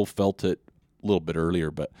people felt it a little bit earlier,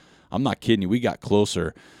 but I'm not kidding you. We got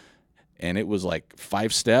closer, and it was like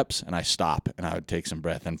 5 steps, and I stop, and I would take some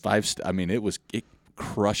breath. And it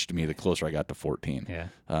crushed me the closer I got to 14.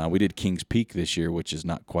 Yeah. We did Kings Peak this year, which is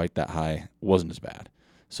not quite that high. Wasn't as bad.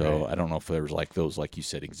 So I don't know if there was like those, like you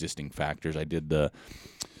said, existing factors. I did the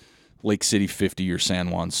Lake City 50 or San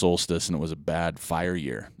Juan Solstice, and it was a bad fire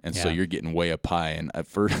year. And so you're getting way up high. And at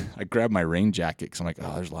first, I grabbed my rain jacket because I'm like,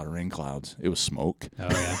 there's a lot of rain clouds. It was smoke. Oh,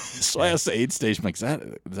 yeah. So I asked the aid station, I'm like,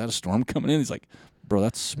 is that a storm coming in? He's like, bro,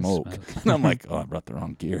 that's smoke. And I'm like, I brought the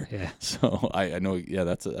wrong gear. Yeah. So I know,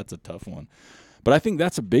 that's a tough one. But I think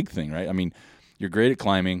that's a big thing, right? I mean, you're great at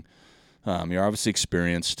climbing. You're obviously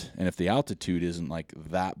experienced, and if the altitude isn't like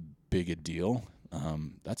that big a deal,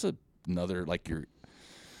 that's another, like, you're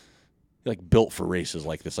like built for races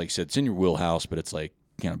like this. Like you said, it's in your wheelhouse, but it's like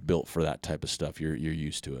kind of built for that type of stuff. You're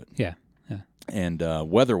used to it. Yeah. And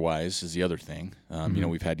weather-wise is the other thing.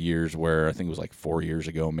 We've had years where, I think it was like 4 years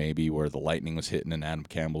ago maybe, where the lightning was hitting and Adam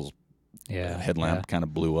Campbell's headlamp kind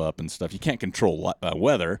of blew up and stuff. You can't control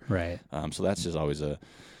weather, right? So that's just always a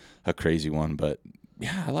crazy one. But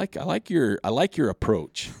yeah, I like your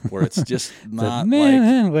approach where it's just not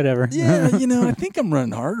whatever. Yeah, I think I'm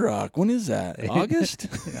running Hard Rock. When is that? August?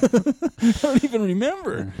 I don't even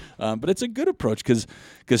remember. But it's a good approach because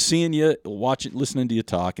seeing you, listening to you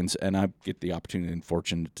talk, and I get the opportunity and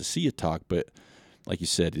fortune to see you talk. But like you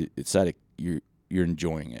said, it's that you're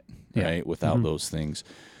enjoying it, right? Without those things,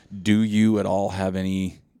 do you at all have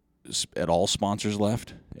any sponsors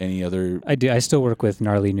left? Any other? I do. I still work with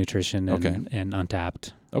Gnarly Nutrition and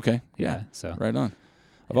Untapped. Okay. Yeah. So right on.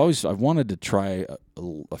 I've wanted to try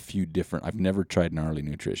a few different. I've never tried Gnarly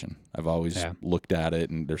Nutrition. I've always looked at it,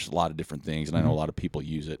 and there's a lot of different things, and I know a lot of people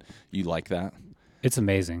use it. You like that? It's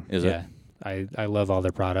amazing. Is it? I love all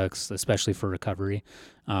their products, especially for recovery.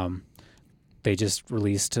 They just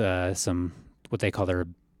released some what they call their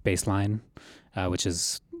baseline, which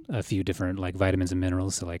is a few different like vitamins and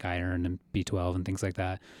minerals, so like iron and B12 and things like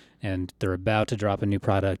that. And they're about to drop a new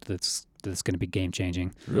product that's going to be game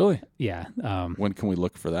changing. Really? Yeah. When can we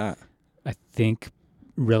look for that? I think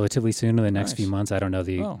relatively soon, in the next Nice. few months. I don't know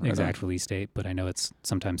the right exact release date, but I know it's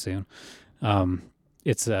sometime soon.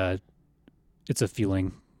 It's a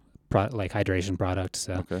fueling like hydration product.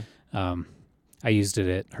 So Okay. I used it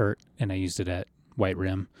at Hurt and I used it at White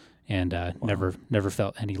Rim, and never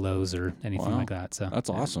felt any lows or anything Wow. like that. So That's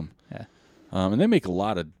awesome. Yeah. And they make a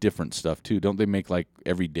lot of different stuff too, don't they? Make like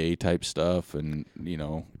everyday type stuff, and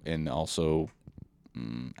and also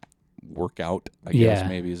workout. I guess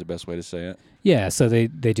maybe is the best way to say it. Yeah, so they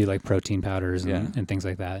do like protein powders and things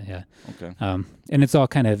like that. Yeah. Okay. And it's all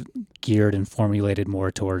kind of geared and formulated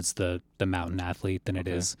more towards the mountain athlete than it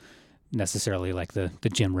is necessarily like the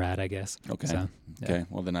gym rat, I guess. Okay. So, Okay.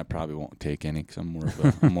 Well, then I probably won't take any because I'm more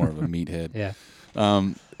of a meathead. Yeah.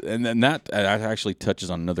 And then that actually touches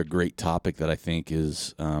on another great topic that I think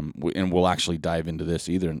is, and we'll actually dive into this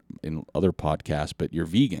either in other podcasts, but you're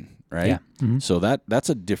vegan, right? Yeah. Mm-hmm. So that's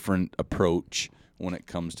a different approach when it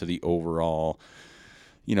comes to the overall,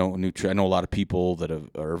 I know a lot of people that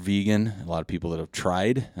are vegan, a lot of people that have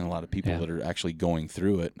tried, and a lot of people that are actually going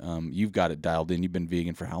through it. You've got it dialed in. You've been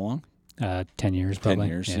vegan for how long? 10 years, probably. 10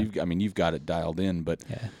 years. Yeah. So you've got it dialed in, but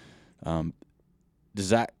Yeah. Does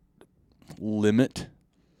that limit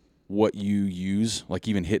what you use, like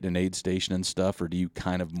even hitting an aid station and stuff, or do you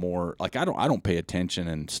kind of more like I don't pay attention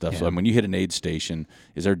and stuff. So when you hit an aid station,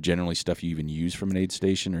 is there generally stuff you even use from an aid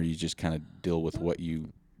station, or you just kind of deal with what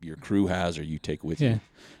your crew has or you take with you?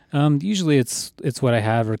 Usually it's what I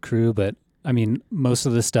have or crew, but I mean most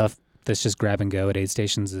of the stuff that's just grab and go at aid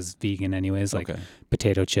stations is vegan anyways, like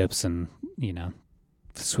potato chips and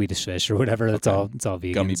Swedish fish or whatever. It's all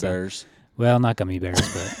vegan. Gummy bears. Well, not gummy bears,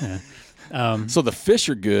 but so the fish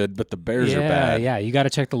are good, but the bears are bad. Yeah, you got to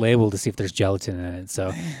check the label to see if there's gelatin in it.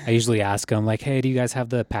 So I usually ask them like, "Hey, do you guys have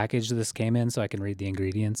the package this came in so I can read the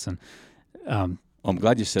ingredients?" And I'm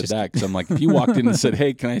glad you said that, because I'm like, if you walked in and said,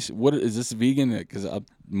 "Hey, what is this vegan?" Because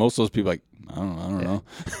most of those people are like, I don't know.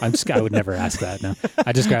 I would never ask that. No,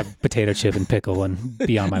 I just grab potato chip and pickle and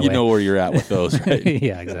be on my way. You know where you're at with those, right?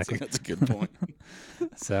 Yeah, exactly. That's a good point.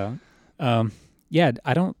 So,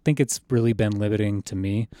 I don't think it's really been limiting to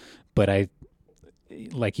me, but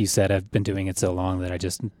like you said, I've been doing it so long that I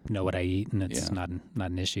just know what I eat, and it's not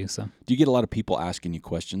an issue. So, do you get a lot of people asking you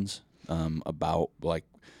questions about like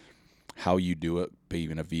how you do it,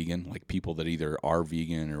 being a vegan? Like people that either are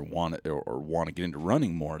vegan or want to get into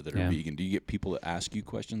running more that are vegan. Do you get people that ask you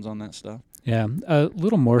questions on that stuff? Yeah, a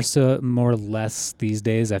little more or less these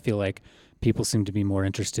days. I feel like people seem to be more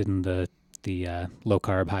interested in the low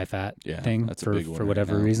carb, high fat thing for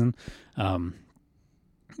whatever reason.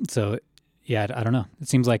 So I don't know. It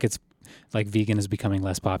seems like it's like vegan is becoming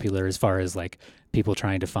less popular as far as like people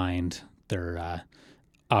trying to find their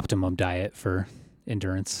optimum diet for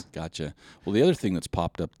endurance. Gotcha. Well, the other thing that's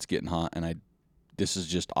popped up that's getting hot, and this is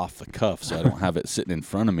just off the cuff, so I don't have it sitting in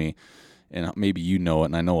front of me, and maybe you know it,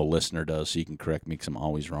 and I know a listener does, so you can correct me because I'm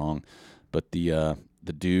always wrong. But the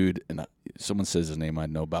dude, and someone says his name I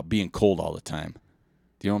know, about being cold all the time.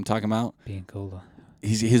 Do you know what I'm talking about? Being cold.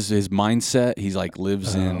 His mindset. He's like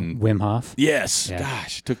lives in Wim Hof. Yes. Yeah.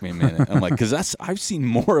 Gosh, it took me a minute. I'm like, because I've seen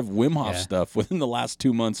more of Wim Hof stuff within the last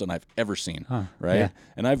 2 months than I've ever seen. Right. Yeah.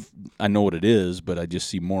 And I know what it is, but I just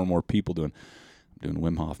see more and more people doing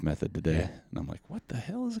Wim Hof method today, and I'm like, what the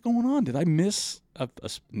hell is going on? Did I miss a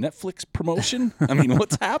Netflix promotion? I mean,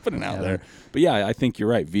 what's happening out there? But I think you're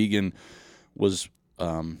right. Vegan was.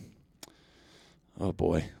 Oh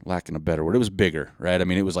boy, lacking a better word. It was bigger, right? I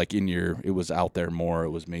mean, it was like it was out there more.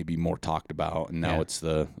 It was maybe more talked about, and now it's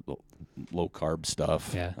the low carb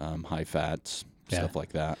stuff, high fats, stuff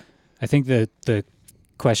like that. I think the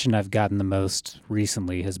question I've gotten the most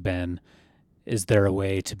recently has been, is there a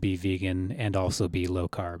way to be vegan and also be low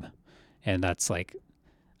carb? And that's like,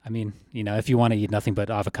 I mean, if you want to eat nothing but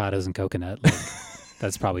avocados and coconut, like,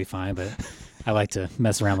 that's probably fine, but I like to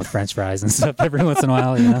mess around with French fries and stuff every once in a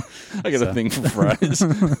while, I got a thing for fries.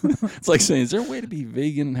 It's like saying, is there a way to be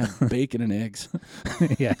vegan and have bacon and eggs?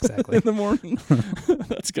 Yeah, exactly. In the morning.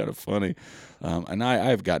 That's kind of funny. And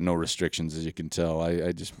I've got no restrictions, as you can tell.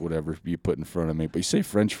 I just, whatever you put in front of me. But you say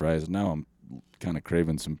French fries, now I'm kind of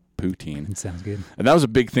craving some poutine. It sounds good. And that was a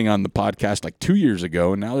big thing on the podcast like 2 years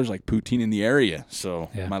ago, and now there's like poutine in the area.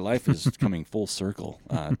 So my life is coming full circle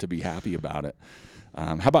to be happy about it.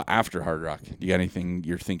 How about after Hard Rock? You got anything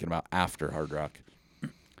you're thinking about after Hard Rock,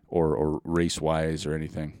 or race wise or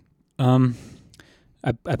anything?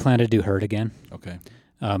 I plan to do Hurt again. Okay.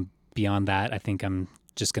 Beyond that, I think I'm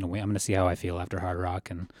just gonna wait. I'm gonna see how I feel after Hard Rock,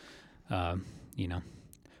 and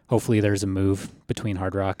hopefully there's a move between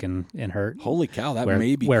Hard Rock and Hurt. Holy cow, that where,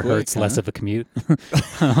 may be where quick, Hurt's less of a commute.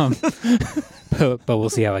 But we'll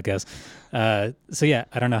see how it goes. So yeah,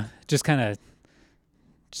 I don't know. Just kind of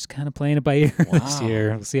playing it by ear this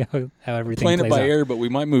year. We'll see how everything playing plays it by out. ear, but we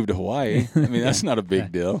might move to Hawaii. I mean, that's not a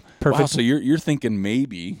big deal. Perfect. Wow, so you're thinking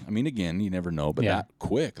maybe. I mean, again, you never know, but Yeah. that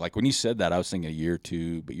quick. Like when you said that, I was thinking a year or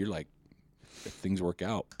two. But you're like, if things work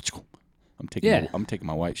out, I'm taking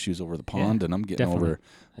my white shoes over the pond and I'm getting over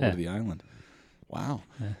to the island. Wow.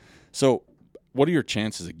 Yeah. So, what are your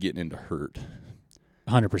chances of getting into Hurt?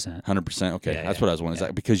 100%. 100%. Okay, Yeah, that's what I was wondering. Is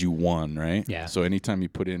that because you won, right? Yeah. So anytime you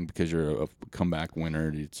put in because you're a comeback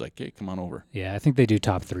winner, it's like, hey, come on over. Yeah, I think they do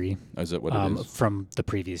top 3. Is that what it is? From the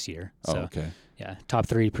previous year. So, okay. Yeah, top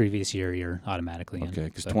 3 previous year, you're automatically in. Okay,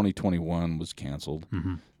 because 2021 was canceled.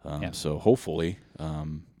 Mm-hmm. So hopefully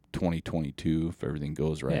 2022, if everything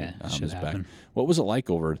goes right, should is back. happen. What was it like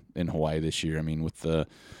over in Hawaii this year? I mean, with the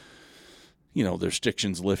the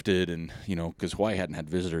restrictions lifted and, because Hawaii hadn't had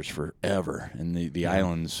visitors forever. And the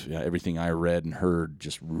islands, everything I read and heard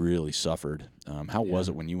just really suffered. How was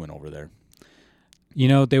it when you went over there?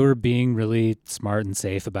 They were being really smart and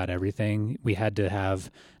safe about everything. We had to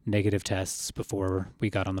have negative tests before we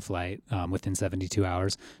got on the flight within 72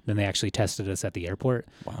 hours. Then they actually tested us at the airport.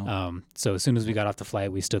 Wow. So as soon as we got off the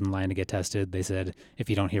flight, we stood in line to get tested. They said, if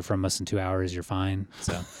you don't hear from us in 2 hours, you're fine.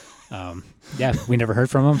 So, we never heard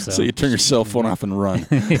from them. So you turn your cell phone off and run.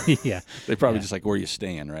 Yeah. They probably just like, where are you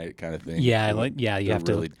staying, right? Kind of thing. Yeah. You have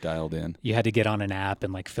really to dialed in. You had to get on an app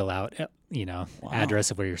and fill out, address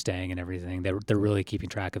of where you're staying and everything. They're really keeping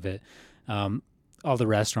track of it. All the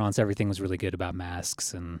restaurants, everything was really good about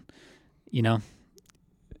masks, and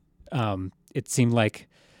it seemed like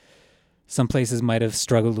some places might have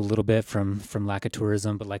struggled a little bit from lack of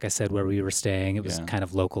tourism, but like I said, where we were staying, it was kind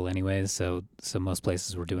of local anyways, so most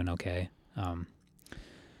places were doing okay. I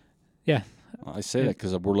say that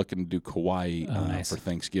because we're looking to do Kauai nice. for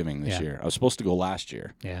Thanksgiving this year. I was supposed to go last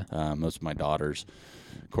year. Yeah. Those are my daughters.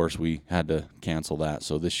 Of course, we had to cancel that,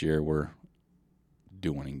 so this year we're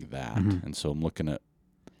doing that. Mm-hmm. And so I'm looking at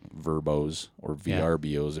Verbos or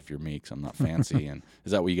VRBOs if you're me, because I'm not fancy. And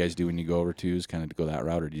is that what you guys do when you go over to, is kind of go that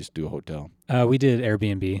route, or do you just do a hotel? We did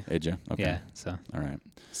Airbnb. Did you? Okay. Yeah, so. All right.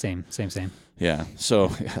 Same. Yeah, so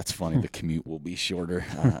that's funny. The commute will be shorter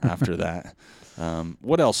after that.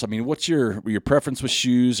 What else? I mean, what's your preference with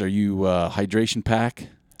shoes? Are you hydration pack,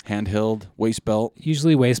 handheld, waist belt?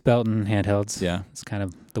 Usually waist belt and handhelds. Yeah. It's kind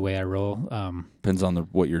of the way I roll. Depends on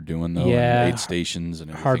what you're doing, though. Yeah. And aid stations and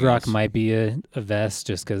everything Hard Rock else. might be a vest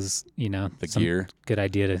just because, The gear. Good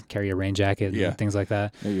idea to carry a rain jacket and things like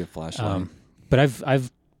that. Maybe a flashlight. But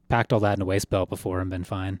I've packed all that in a waist belt before and been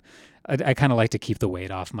fine. I kind of like to keep the weight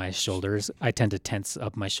off my shoulders. I tend to tense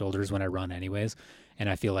up my shoulders when I run anyways. And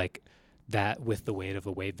I feel like that with the weight of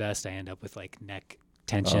a weight vest, I end up with neck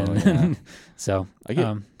tension. Oh, yeah. So I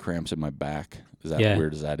get cramps in my back. Is that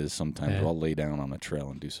weird as that is sometimes? Yeah. I'll lay down on a trail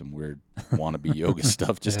and do some weird wannabe yoga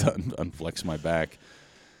stuff just to unflex my back.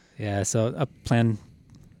 Yeah, so I plan,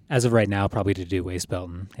 as of right now, probably to do waist belt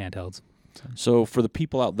and handhelds. So for the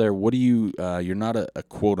people out there, what do you? You're not a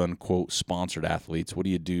quote unquote sponsored athletes. What do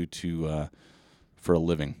you do for a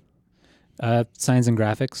living? Signs and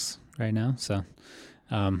graphics right now. So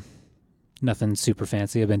nothing super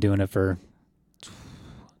fancy. I've been doing it for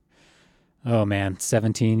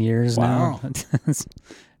 17 years now,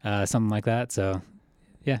 something like that. So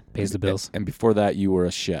pays the bills. And before that, you were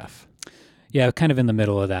a chef. Yeah, kind of in the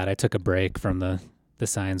middle of that. I took a break from the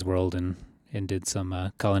science world and did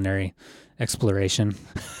some culinary exploration.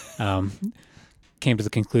 Came to the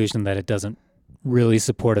conclusion that it doesn't really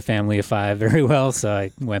support a family of 5 very well, so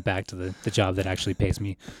I went back to the job that actually pays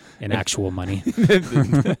me in actual money. in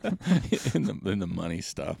the money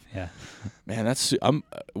stuff. Yeah, man, that's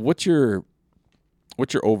what's your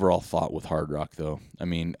overall thought with Hard Rock, though? I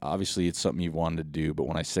mean, obviously it's something you've wanted to do, but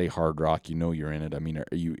when I say Hard Rock, you're in it. I mean, are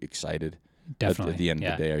you excited? Definitely. At the end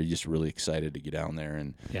of the day, are you just really excited to get down there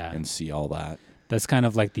and see all that? That's kind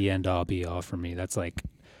of like the end all be all for me. That's like,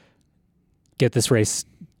 get this race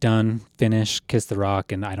done, finish, kiss the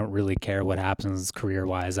rock, and I don't really care what happens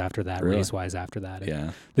career-wise after that, really? race-wise after that.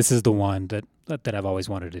 Yeah. This is the one that I've always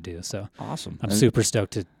wanted to do. So awesome. I'm super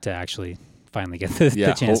stoked to actually finally get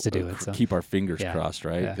the chance to do it. So keep our fingers crossed,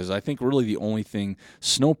 right? Yeah. Because I think really the only thing,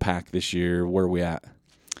 snowpack this year, where are we at?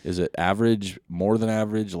 Is it average, more than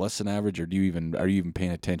average, less than average, or are you even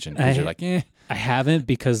paying attention? Because you're like, I haven't,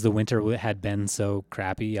 because the winter had been so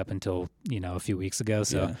crappy up until a few weeks ago.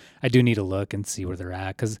 So I do need to look and see where they're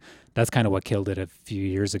at, because that's kind of what killed it a few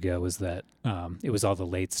years ago, was that it was all the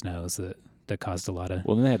late snows that caused a lot of.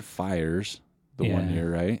 Well, then they had fires the one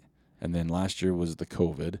year, right? And then last year was the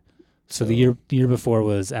COVID. So the year before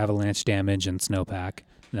was avalanche damage and snowpack,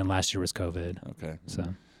 and then last year was COVID. Okay. So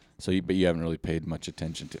but you haven't really paid much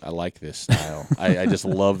attention to. I like this style. I just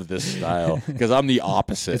love this style because I'm the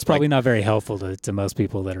opposite. It's probably not very helpful to most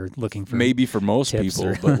people that are looking for maybe for most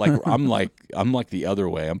people, but like I'm like the other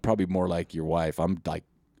way. I'm probably more like your wife. I'm like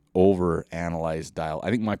over analyze dial. I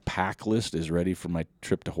think my pack list is ready for my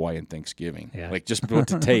trip to Hawaii and Thanksgiving. Yeah. Like just what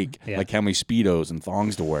to take, Yeah. like how many Speedos and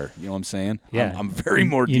thongs to wear. You know what I'm saying? Yeah. I'm very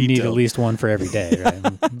more You detailed. need at least one for every day,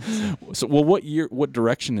 right? So, well, what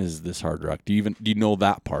direction is this Hard Rock? Do you know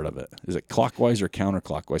that part of it? Is it clockwise or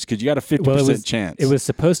counterclockwise? Because you got a 50% chance. It was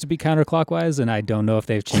supposed to be counterclockwise, and I don't know if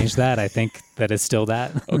they've changed that. I think that it's still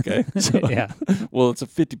that. Okay. So, yeah. Well, it's a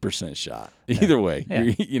 50% shot. Either way,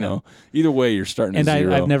 Yeah. Either way, you're starting And at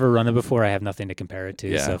zero. I've never run it before. I have nothing to compare it to.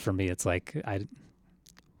 Yeah. So for me, it's like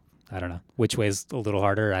I don't know which way's a little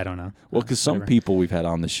harder. I don't know. Well, because some Whatever. people we've had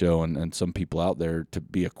on the show and some people out there, to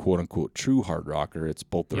be a quote unquote true hard rocker, it's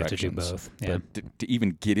both You have directions. to do both. Yeah. But to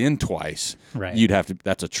even get in twice, Right. you'd have to.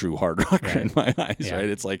 That's a true hard rocker Right. in my eyes, Yeah. right?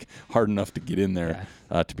 It's like hard enough to get in there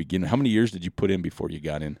to begin. How many years did you put in before you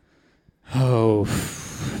got in? Oh,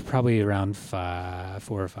 probably around 4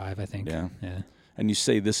 or 5, I think. Yeah. Yeah. And you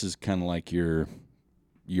say this is kind of like your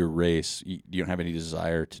race. You don't have any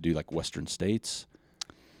desire to do like Western States?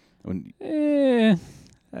 Yeah.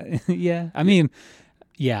 I mean,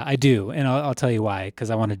 yeah, I do, and I'll tell you why. Because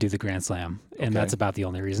I want to do the Grand Slam, and Okay. that's about the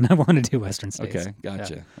only reason I want to do Western States. Okay,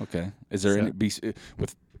 gotcha. Yeah. Okay. Is there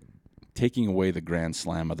with taking away the Grand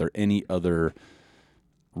Slam, are there any other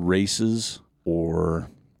races or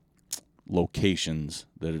locations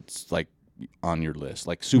that it's like on your list,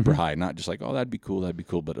 like super high, not just like, oh, that'd be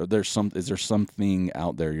cool, but is there something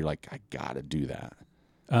out there you're like, I gotta do that?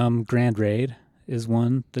 Grand Raid is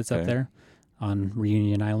one that's Okay. up there on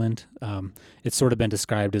Reunion Island. It's sort of been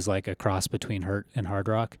described as like a cross between Hurt and Hard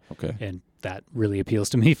Rock, Okay. and that really appeals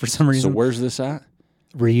to me for some So reason. where's this at?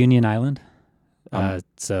 Reunion Island. Um,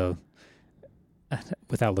 So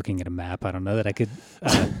without looking at a map, I don't know that I could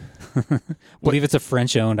believe it's a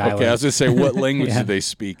French-owned island. Okay, I was gonna say what language Yeah. do they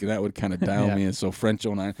speak, and that would kind of dial Yeah. me in. So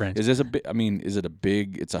French-owned island. French. Is this a big? I mean, is it a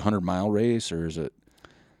big? It's a 100-mile race, or is it?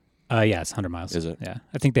 Yeah, it's 100 miles. Is it? Yeah.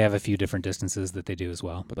 I think they have a few different distances that they do as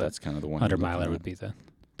well. But that's kind of the one. 100 you're looking miler at. would be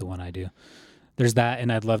the one I do. There's that, and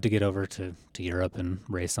I'd love to get over to Europe and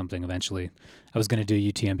race something eventually. I was going to do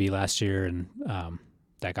UTMB last year, and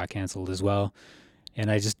that got canceled as well. And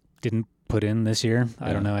I just didn't put in this year.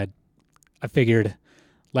 I don't know. I figured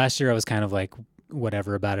last year I was kind of like,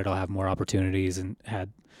 whatever about it, I'll have more opportunities, and had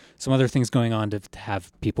some other things going on to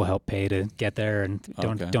have people help pay to get there, and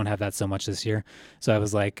don't have that so much this year. So I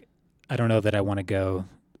was like, I don't know that I want to go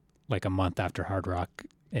like a month after Hard Rock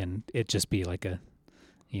and it just be like a,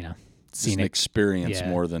 Just scenic an experience Yeah,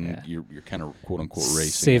 more than yeah. you're kind of quote unquote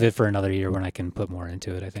racing. Save it for another year when I can put more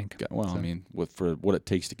into it, I think. Well, So, I mean, for what it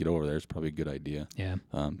takes to get over there, it's probably a good idea yeah.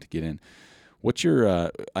 to get in. What's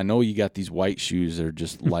your? I know you got these white shoes that are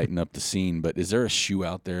just lighting up the scene, but is there a shoe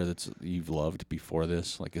out there that's you've loved before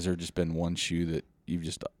this? Like, has there just been one shoe that you've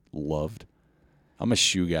just loved? I'm a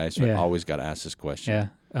shoe guy, so I Yeah. always got to ask this question.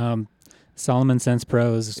 Yeah. Solomon Sense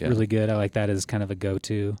Pro is Yeah. really good. I like that as kind of a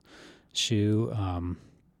go-to shoe. Do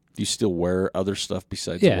you still wear other stuff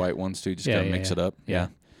besides Yeah. the white ones too? Just Yeah, gotta yeah, mix yeah. it up. Yeah.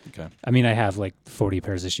 Okay. I mean, I have like 40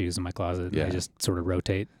 pairs of shoes in my closet. Yeah. And I just sort of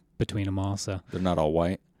rotate between them all. So They're not all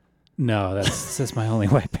white. no, that's my only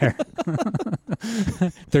white pair.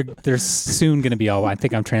 They're soon going to be all white. I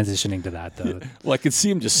think I'm transitioning to that though. Well, I could see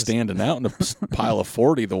him just standing out in a pile of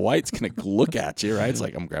 40. The white's gonna look at you, right? It's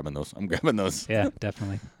like I'm grabbing those. Yeah,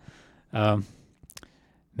 definitely.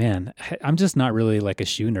 Man, I'm just not really like a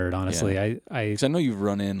shoe nerd, honestly. Yeah. I Because I know you've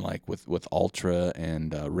run in like with Ultra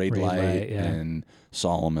and Raid Light yeah. and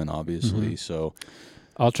Solomon, obviously. Mhm. So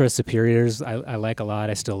Ultra Superiors, I like a lot.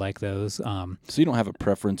 I still like those. so you don't have a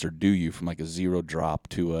preference, or do you, from like a 0 drop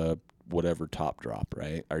to a whatever top drop,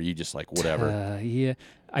 right? Are you just like whatever? Yeah,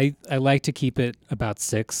 I like to keep it about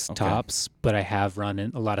 6 Okay. tops, but I have run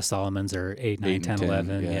in a lot of Solomons are 8, 9, 8 10, and 10,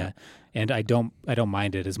 11. yeah. Yeah, and I don't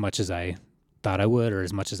mind it as much as I thought I would, or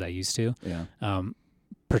as much as I used to. Yeah.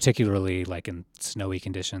 Particularly like in snowy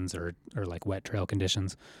conditions or like wet trail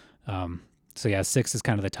conditions. So yeah, 6 is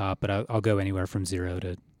kind of the top, but I'll go anywhere from 0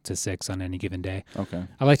 to 6 on any given day. Okay.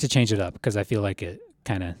 I like to change it up because I feel like it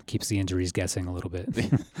kind of keeps the injuries guessing a little bit.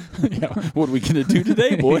 Yeah. What are we gonna do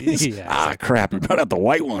today, boys? Yeah, Crap! You brought out the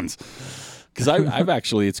white ones. Because I've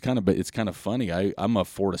actually, it's kind of funny. I'm a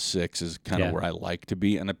 4 to 6 is kind of Yeah. where I like to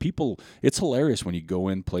be, and it's hilarious when you go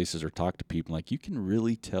in places or talk to people, like you can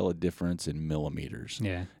really tell a difference in millimeters.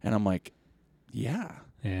 Yeah. And I'm like, yeah,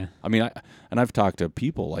 Yeah. I mean, I've talked to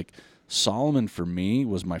people like Salomon for me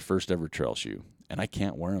was my first ever trail shoe, and I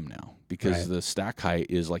can't wear them now because the stack height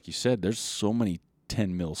is, like you said, there's so many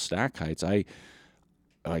 10 mil stack heights. I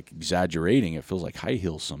like exaggerating. It feels like high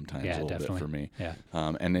heels sometimes a little bit for me. Yeah.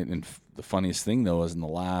 And the funniest thing though is in the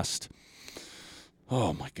last,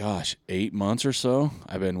 oh my gosh, 8 months or so,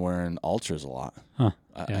 I've been wearing Ultras a lot. Huh.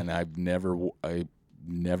 And I never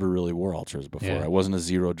really wore Ultras before. Yeah. I wasn't a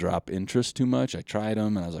zero drop interest too much. I tried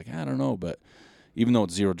them and I was like, I don't know, but even though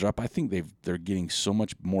it's zero drop, I think they're getting so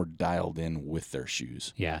much more dialed in with their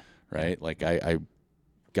shoes. Yeah. Right? Like I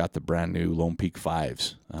got the brand new Lone Peak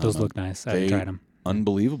 5s. Those look nice. I tried them.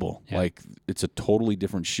 Unbelievable. Yeah. Like it's a totally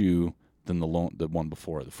different shoe than the one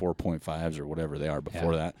before, the 4.5s or whatever they are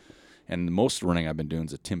before that. And the most running I've been doing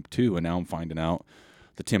is a Timp 2, and now I'm finding out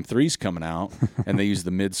the Timp 3's coming out, and they use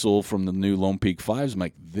the midsole from the new Lone Peak 5s. I'm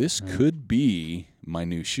like, this could be my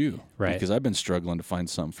new shoe. Right. Because I've been struggling to find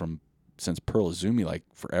something since Pearl Izumi like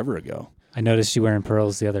forever ago. I noticed you wearing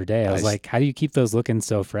pearls the other day. I was like, how do you keep those looking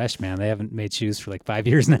so fresh, man? They haven't made shoes for like 5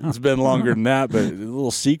 years now. It's been longer than that, but a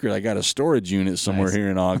little secret, I got a storage unit somewhere here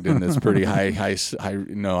in Ogden that's pretty high.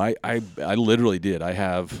 No, I literally did.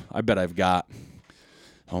 I bet I've got,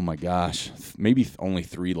 oh my gosh, maybe only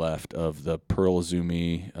 3 left of the Pearl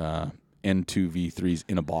Izumi N2 V3s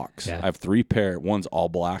in a box. Yeah. I have 3 pair. One's all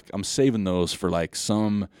black. I'm saving those for like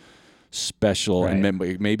some special, and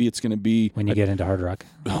maybe it's going to be when you get into hard rock.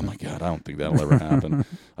 Oh my God, I don't think that'll ever happen.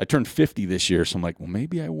 I turned 50 this year, so I'm like, well,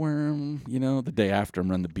 maybe I wear them, the day after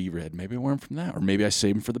I'm running the Beaverhead. Maybe I wear them from that, or maybe I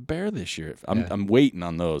save them for the Bear this year. I'm waiting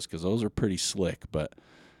on those because those are pretty slick, but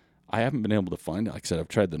I haven't been able to find it. Like I said, I've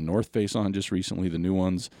tried the North Face on just recently, the new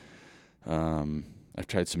ones. I've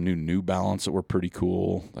tried some New Balance that were pretty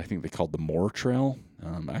cool. I think they called the More Trail.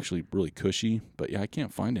 Actually really cushy, but yeah, I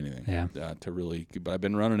can't find anything to really. But I've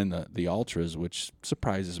been running in the Ultras, which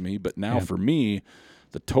surprises me. But now for me,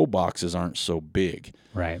 the toe boxes aren't so big,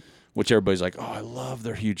 right? Which everybody's like, oh, I love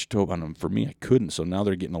their huge toe. For me, I couldn't. So now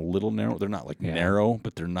they're getting a little narrow. They're not like narrow,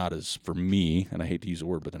 but they're not as, for me, and I hate to use the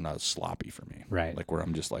word, but they're not as sloppy for me, right? Like where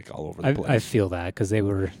I'm just like all over the place. I feel that because they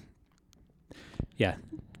were,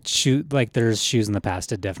 like there's shoes in the past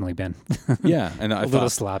had definitely been and I a little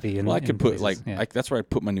sloppy. I could put that's where I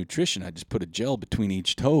put my nutrition. I just put a gel between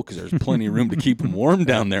each toe because there's plenty of room to keep them warm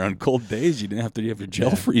down there on cold days. You didn't have to have your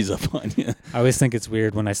gel freeze up on you. I always think it's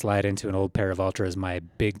weird when I slide into an old pair of Ultras, my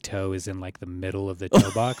big toe is in like the middle of the toe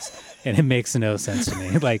box, and it makes no sense to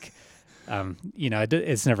me. Like,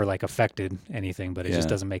 it's never like affected anything, but it just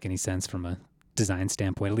doesn't make any sense from a design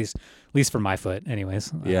standpoint, at least for my foot anyways.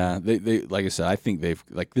 They like I said, I think they've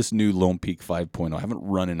like this new Lone Peak 5.0. I haven't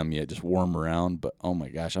run in them yet, just wore them around, but oh my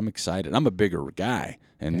gosh, I'm excited. I'm a bigger guy,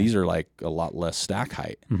 and these are like a lot less stack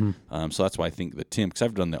height. So that's why I think the Timp, because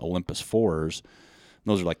I've done the Olympus 4s,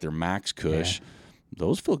 those are like their max cush.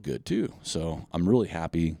 Those feel good too. So I'm really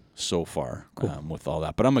happy so far with all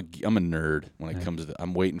that. But I'm a nerd when it comes to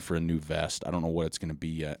I'm waiting for a new vest. I don't know what it's going to be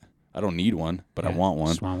yet. I don't need one, but I want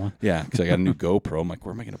one. Just want one. Yeah, because I got a new GoPro. I'm like,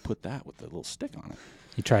 where am I going to put that with the little stick on it?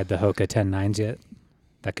 You tried the Hoka 10.9s yet?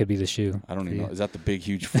 That could be the shoe. I don't even know. Is that the big,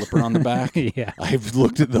 huge flipper on the back? Yeah. I've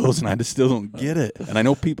looked at those, and I just still don't get it. And I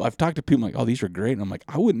know people, I've talked to people like, oh, these are great. And I'm like,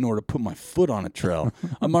 I wouldn't know where to put my foot on a trail.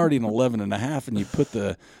 I'm already an 11.5, and you put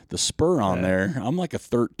the spur on there. I'm like a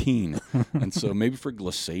 13. And so maybe for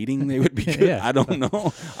glissading, they would be good. I don't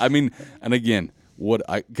know. I mean, and again,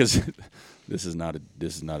 because this is not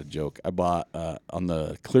a joke. I bought on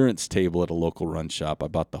the clearance table at a local run shop. I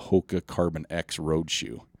bought the Hoka Carbon X road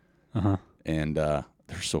shoe, and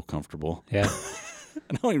they're so comfortable. Yeah,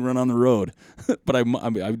 and I don't even run on the road, but I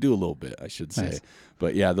do a little bit, I should say. Nice.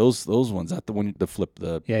 But yeah, those ones. That the one to flip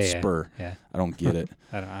the spur. Yeah. I don't get it.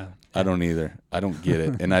 I don't either. I don't get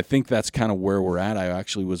it. And I think that's kind of where we're at. I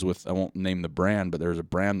actually was with, I won't name the brand, but there's a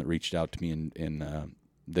brand that reached out to me, and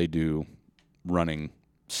they do running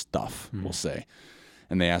stuff, we'll say,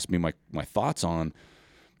 and they asked me my thoughts on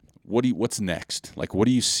what's next, like what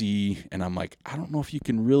do you see, and I'm like, I don't know if you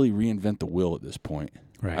can really reinvent the wheel at this point.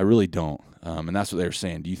 I really don't. And that's what they were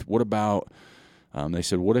saying. What about they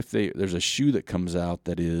said, what if there's a shoe that comes out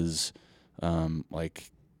that is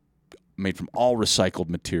like made from all recycled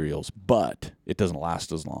materials, but it doesn't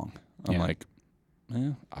last as long? I'm like,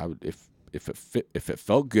 I would, if it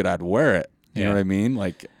felt good, I'd wear it. You know what I mean?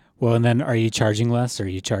 Like, well, and then are you charging less, or are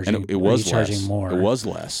you charging? And it was charging more? It was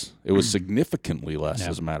less. It was significantly less,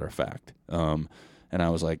 as a matter of fact. And I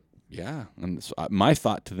was like, yeah. And so my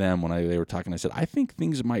thought to them when they were talking, I said, I think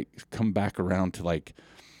things might come back around to like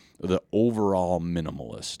the overall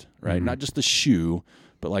minimalist, right? Not just the shoe,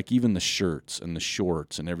 but like even the shirts and the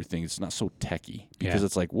shorts and everything. It's not so techy because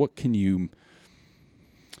it's like, what can you?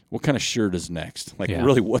 what kind of shirt is next? Like, Yeah.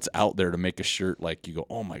 really, what's out there to make a shirt like you go,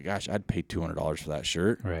 oh my gosh, I'd pay $200 for that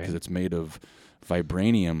shirt Right. because it's made of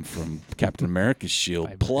vibranium from Captain America's shield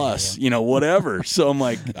Vibranium. plus, whatever. So I'm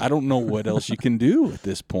like, I don't know what else you can do at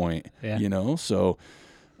this point, Yeah. So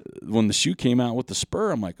when the shoe came out with the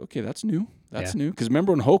spur, I'm like, okay, that's new. That's Yeah. new. Because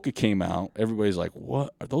remember when Hoka came out, everybody's like,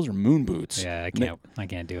 what? Those are moon boots. Yeah, I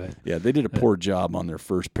can't do it. Yeah, they did a poor job on their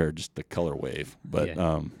first pair, just the color wave. But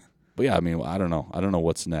yeah, I mean, I don't know. I don't know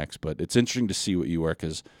what's next, but it's interesting to see what you wear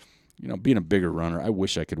because, being a bigger runner, I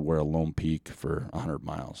wish I could wear a Lone Peak for 100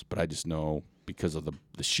 miles, but I just know because of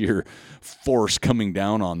the sheer force coming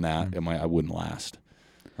down on that, I wouldn't last.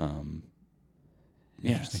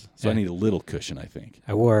 Yes, so I need a little cushion, I think.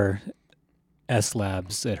 I wore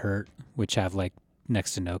S-Labs at Hurt, which have like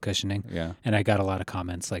next to no cushioning. Yeah. And I got a lot of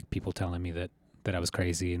comments, like people telling me that I was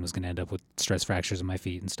crazy and was going to end up with stress fractures in my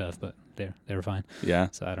feet and stuff, but they were fine. Yeah.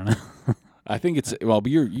 So I don't know. I think it's but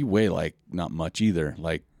you weigh like not much either,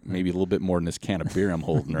 like maybe a little bit more than this can of beer I'm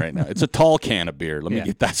holding right now. It's a tall can of beer. Let me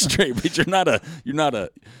get that straight. But I'm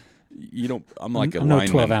like a I'm no lineman.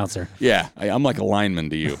 12-ouncer. Yeah, I'm like a lineman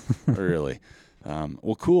to you, really.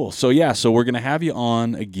 Well, cool. So we're gonna have you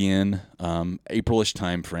on again, April-ish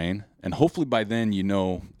time frame, and hopefully by then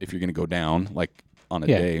if you're gonna go down like on a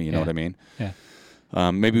day. You know what I mean? Yeah.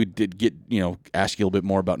 Maybe we did get, ask you a little bit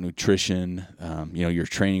more about nutrition, your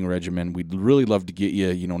training regimen. We'd really love to get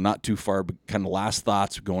you, not too far, but kind of last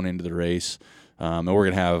thoughts going into the race. And we're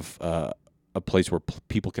going to have a place where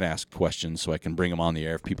people can ask questions so I can bring them on the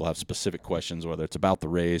air if people have specific questions, whether it's about the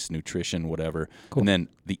race, nutrition, whatever. Cool. And then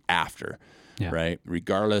the after, right?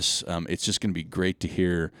 Regardless, it's just going to be great to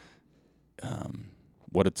hear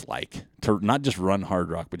what it's like to not just run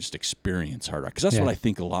Hard Rock, but just experience Hard Rock. Because that's what I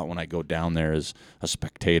think a lot when I go down there as a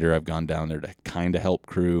spectator. I've gone down there to kind of help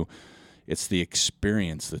crew. It's the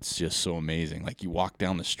experience that's just so amazing. Like you walk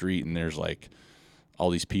down the street and there's like all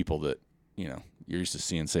these people that, you're used to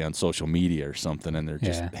seeing, say, on social media or something, and they're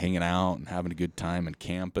just hanging out and having a good time and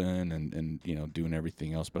camping and doing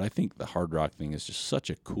everything else. But I think the Hard Rock thing is just such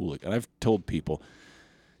a cool, and I've told people,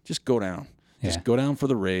 just go down. Just go down for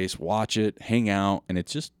the race, watch it, hang out, and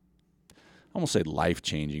it's just, I almost say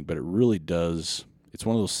life-changing, but it really does. It's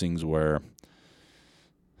one of those things where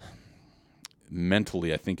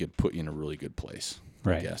mentally I think it'd put you in a really good place,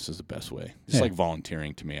 I guess, is the best way. It's like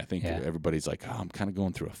volunteering to me. I think everybody's like, I'm kind of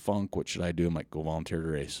going through a funk. What should I do? I'm like, go volunteer to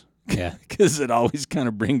race. Yeah. Because it always kind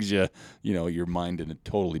of brings you, your mind in a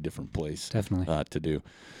totally different place. Definitely. To do.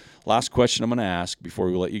 Last question I'm going to ask before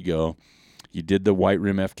we let you go. You did the White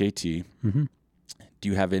Rim FKT. Mm-hmm. Do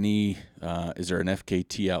you have any, is there an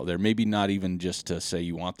FKT out there? Maybe not even just to say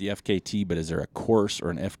you want the FKT, but is there a course or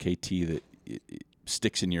an FKT that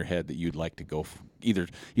sticks in your head that you'd like to go for?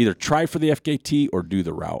 Either try for the FKT or do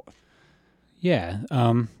the route? Yeah.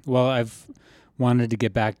 Well, I've wanted to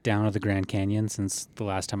get back down to the Grand Canyon since the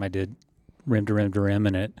last time I did rim to rim to rim,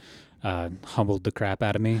 and it humbled the crap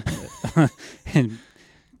out of me. And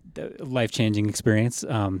life-changing experience,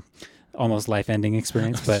 almost life-ending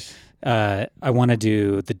experience, but I want to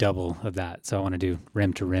do the double of that. So I want to do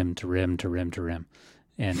rim to rim to rim to rim to rim,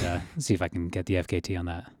 and see if I can get the FKT on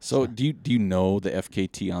that. So do you know the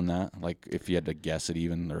FKT on that? Like if you had to guess it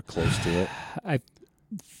even or close to it?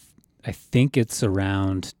 I think it's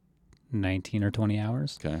around 19 or 20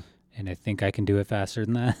 hours. Okay. And I think I can do it faster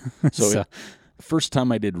than that. So first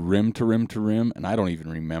time I did rim to rim to rim, and I don't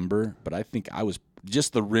even remember, but I think I was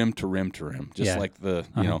just the rim to rim to rim, just like the,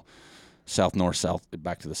 south, north, south,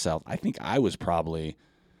 back to the south. I think I was probably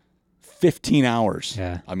 15 hours.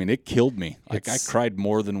 Yeah. I mean, it killed me. Like I cried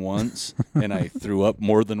more than once, and I threw up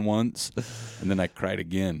more than once, and then I cried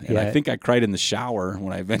again. And I think I cried in the shower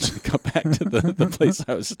when I eventually got back to the place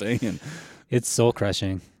I was staying. It's soul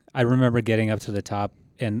crushing. I remember getting up to the top,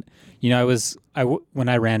 and when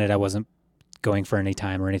I ran it, I wasn't going for any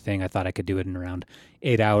time or anything. I thought I could do it in around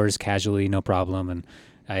 8 hours casually, no problem. And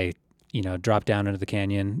I, dropped down into the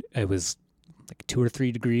canyon. It was like 2 or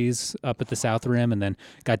 3 degrees up at the south rim, and then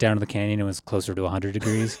got down to the canyon. It was closer to 100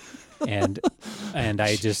 degrees. and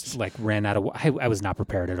I just like ran out of, I was not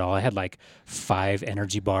prepared at all. I had like 5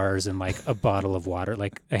 energy bars and like a bottle of water,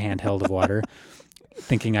 like a handheld of water,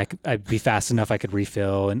 thinking I'd be fast enough I could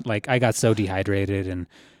refill. And like I got so dehydrated, and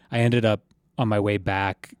I ended up on my way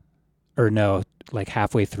back, like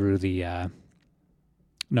halfway through the,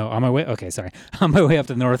 on my way up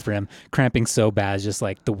the North Rim, cramping so bad, just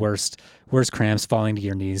like the worst cramps, falling to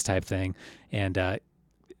your knees type thing. And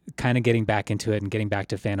kind of getting back into it and getting back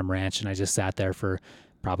to Phantom Ranch. And I just sat there for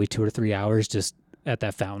probably 2 or 3 hours, just at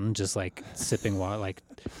that fountain, just like sipping water, like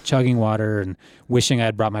chugging water, and wishing I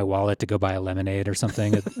had brought my wallet to go buy a lemonade or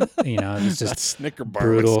something. It was just that Snicker bar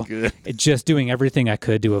brutal. was good. Just doing everything I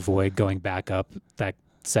could to avoid going back up that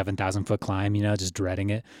 7,000 foot climb, just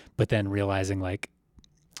dreading it, but then realizing like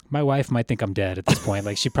my wife might think I'm dead at this point.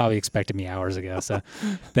 Like she probably expected me hours ago. So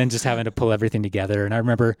then just having to pull everything together. And I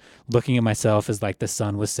remember looking at myself as like the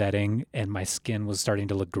sun was setting and my skin was starting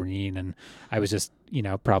to look green. And I was just,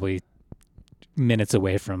 probably minutes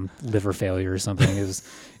away from liver failure or something. It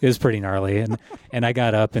was pretty gnarly. And I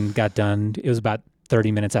got up and got done. It was about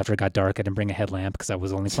 30 minutes after it got dark. I didn't bring a headlamp because I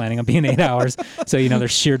was only planning on being 8 hours. So,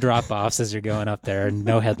 there's sheer drop-offs as you're going up there and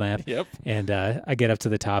no headlamp. Yep. And I get up to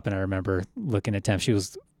the top and I remember looking at temp. She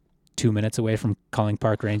was 2 minutes away from calling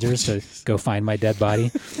park rangers to go find my dead body.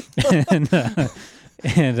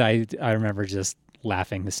 and I remember just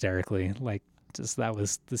laughing hysterically, like just that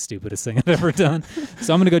was the stupidest thing I've ever done.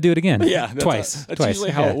 So I'm going to go do it again. Yeah. Twice. That's usually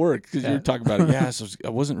how it works. Because Yeah. you're talking about it. Yeah. So I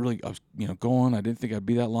wasn't really, I was, going. I didn't think I'd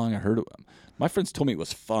be that long. I heard it. My friends told me it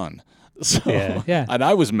was fun. So, yeah. And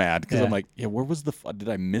I was mad because Yeah. I'm like, where was the fun? Did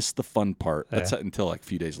I miss the fun part? That's until like a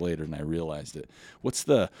few days later and I realized it.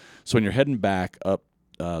 So when you're heading back up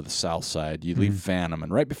the south side, you leave Phantom,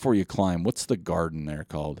 and right before you climb, what's the garden there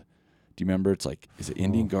called? Do you remember? It's like, is it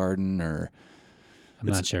Indian Garden or? I'm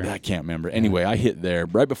not sure. I can't remember. Anyway, I hit there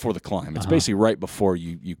right before the climb. It's basically right before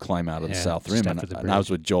you climb out of the South Rim. And I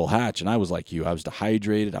was with Joel Hatch, and I was like you. I was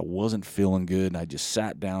dehydrated. I wasn't feeling good, and I just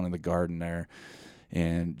sat down in the garden there.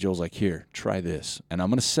 And Joel's like, here, try this. And I'm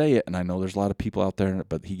going to say it, and I know there's a lot of people out there,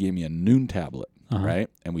 but he gave me a Noon tablet, right?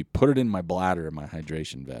 And we put it in my bladder in my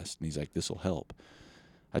hydration vest. And he's like, this will help.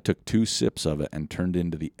 I took 2 sips of it and turned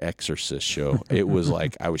into the Exorcist show. It was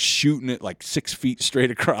like I was shooting it like 6 feet straight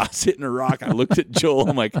across, hitting a rock. I looked at Joel.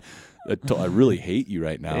 I'm like, I really hate you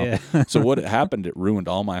right now. Yeah. So what happened, it ruined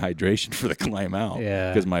all my hydration for the climb out.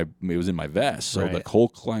 Yeah. Because it was in my vest. So the whole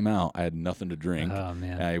climb out, I had nothing to drink. Oh,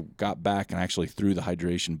 man. And I got back and actually threw the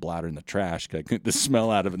hydration bladder in the trash because I couldn't get the smell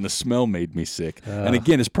out of it, and the smell made me sick. And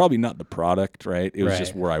again, it's probably not the product, right? It was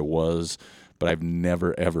just where I was. But I've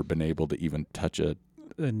never, ever been able to even touch a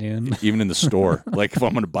Noon. even in the store. Like if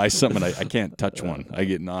I'm going to buy something, I can't touch one. I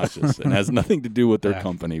get nauseous. And it has nothing to do with their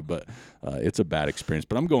company, but it's a bad experience.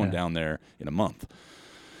 But I'm going down there in a month.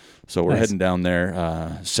 So we're heading down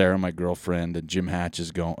there. Sarah, my girlfriend, and Jim Hatch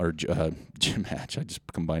is going, or Jim Hatch, I just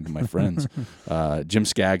combined my friends. Jim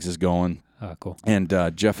Skaggs is going. Oh, cool. And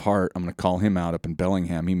Jeff Hart, I'm going to call him out up in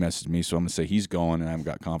Bellingham. He messaged me, so I'm going to say he's going, and I haven't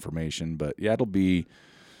got confirmation. But yeah, it'll be,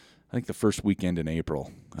 I think, the first weekend in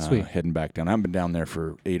April. Sweet. Heading back down. I haven't been down there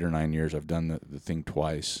for 8 or 9 years. I've done the thing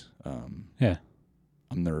twice. Yeah.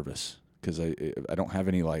 I'm nervous because I don't have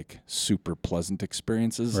any like super pleasant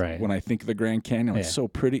experiences when I think of the Grand Canyon. It's so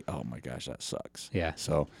pretty. Oh my gosh, that sucks. Yeah.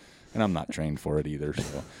 So, and I'm not trained for it either.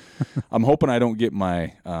 So I'm hoping I don't get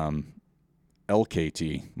my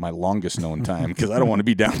LKT, my longest known time, because I don't want to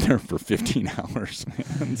be down there for 15 hours.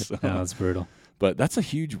 Man. So, No, that's brutal. But that's a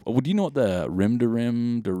huge. Well, do you know what the rim to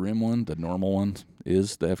rim one, the normal one,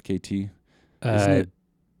 is? The FKT. Isn't it?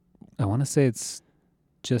 I want to say it's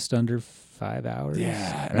just under 5 hours.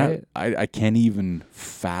 Yeah, right? and I can't even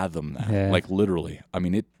fathom that. Yeah. Like literally, I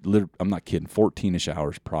mean, I'm not kidding. 14-ish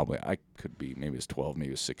hours probably. I could be, maybe it's 12,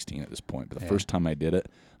 maybe it's 16 at this point. But the first time I did it,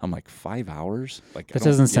 I'm like 5 hours. Like that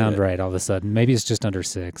doesn't sound right. All of a sudden, maybe it's just under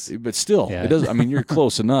 6. But still, it does. I mean, you're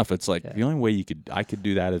close enough. It's like the only way I could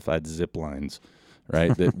do that if I had zip lines,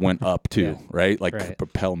 right? That went up too, right? Like could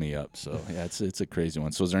propel me up. So yeah, it's a crazy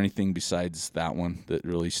one. So is there anything besides that one that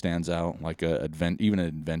really stands out, like even an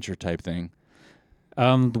adventure type thing?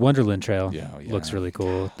 The Wonderland Trail looks Yeah. really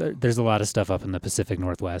cool. There's a lot of stuff up in the Pacific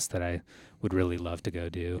Northwest that I would really love to go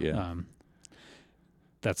do. Yeah.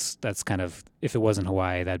 That's kind of, if it wasn't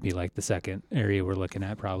Hawaii, that'd be like the second area we're looking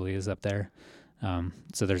at probably is up there.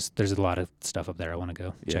 So there's a lot of stuff up there I want to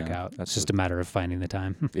go check out. It's just a matter of finding the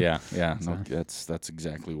time. Yeah. So. No, that's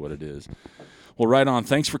exactly what it is. Well, right on.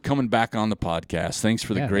 Thanks for coming back on the podcast. Thanks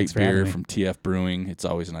for the great beer from TF Brewing. It's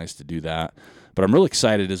always nice to do that. But I'm really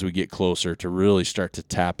excited as we get closer to really start to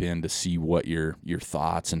tap in to see what your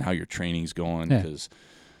thoughts and how your training's going, because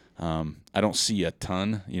I don't see a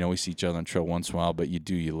ton. We see each other on trail once in a while, but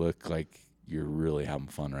you look like you're really having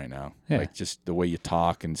fun right now. Yeah. Like just the way you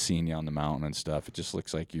talk and seeing you on the mountain and stuff, it just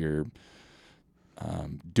looks like you're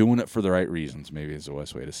doing it for the right reasons, maybe is the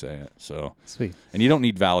best way to say it. So Sweet. And you don't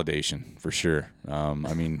need validation for sure.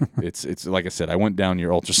 I mean, it's like I said, I went down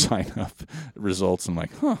your ultra sign up results. I'm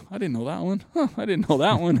like, I didn't know that one. I didn't know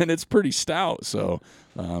that one. And it's pretty stout. So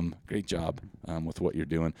great job with what you're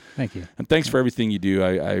doing. Thank you. And thanks for everything you do.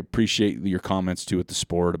 I appreciate your comments too at the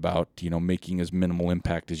sport about, making as minimal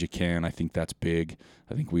impact as you can. I think that's big.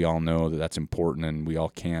 I think we all know that that's important, and we all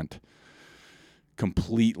can't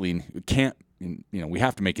we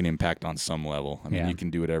have to make an impact on some level. I mean, you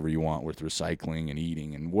can do whatever you want with recycling and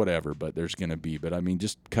eating and whatever, but there's going to be,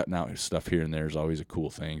 just cutting out stuff here and there is always a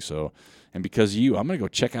cool thing. So, and because of you, I'm going to go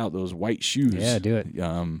check out those white shoes. Yeah, do it.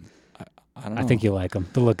 I don't know. I think you'll like them.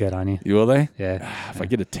 They'll look good on you. Will they? Yeah. If I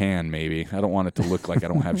get a tan, maybe. I don't want it to look like I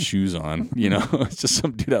don't have shoes on. It's just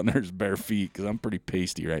some dude out there's bare feet, because I'm pretty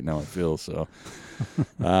pasty right now, I feel. So,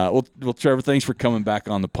 well, Trevor, thanks for coming back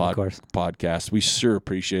on the podcast. We sure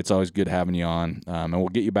appreciate it. It's always good having you on, and we'll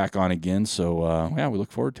get you back on again. So, we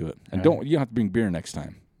look forward to it. And you don't have to bring beer next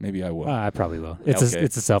time. Maybe I will. I probably will. It's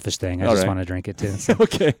a selfish thing. I just want to drink it too. So.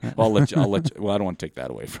 Okay. I'll let you. Well, I don't want to take that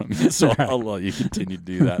away from you, so I'll let you continue to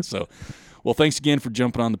do that. So, well, thanks again for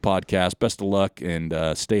jumping on the podcast. Best of luck, and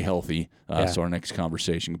stay healthy. So our next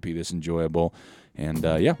conversation can be this enjoyable. And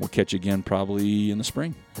we'll catch you again probably in the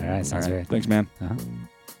spring. All right. Sounds great. Thanks, man.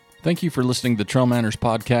 Thank you for listening to the Trail Manners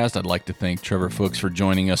podcast. I'd like to thank Trevor Fuchs for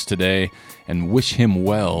joining us today and wish him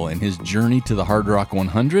well in his journey to the Hard Rock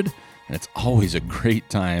 100. And it's always a great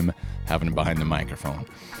time having him behind the microphone.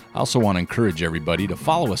 I also want to encourage everybody to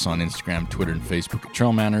follow us on Instagram, Twitter, and Facebook at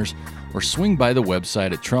Trail Manners, or swing by the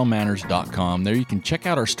website at trailmanners.com. There you can check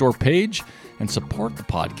out our store page and support the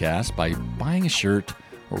podcast by buying a shirt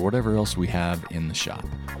or whatever else we have in the shop.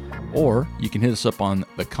 Or you can hit us up on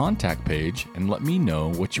the contact page and let me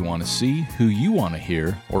know what you want to see, who you want to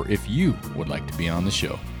hear, or if you would like to be on the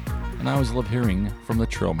show. And I always love hearing from the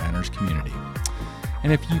Trail Manners community.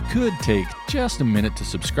 And if you could take just a minute to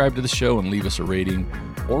subscribe to the show and leave us a rating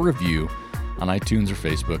or review on iTunes or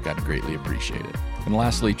Facebook, I'd greatly appreciate it. And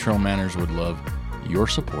lastly, Trail Manners would love your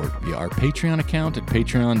support via our Patreon account at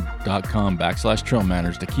patreon.com/Trail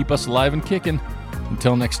Manners to keep us alive and kicking.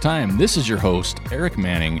 Until next time, this is your host, Eric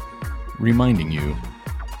Manning, reminding you,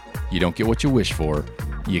 you don't get what you wish for,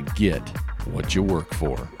 you get what you work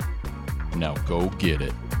for. Now go get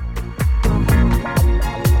it.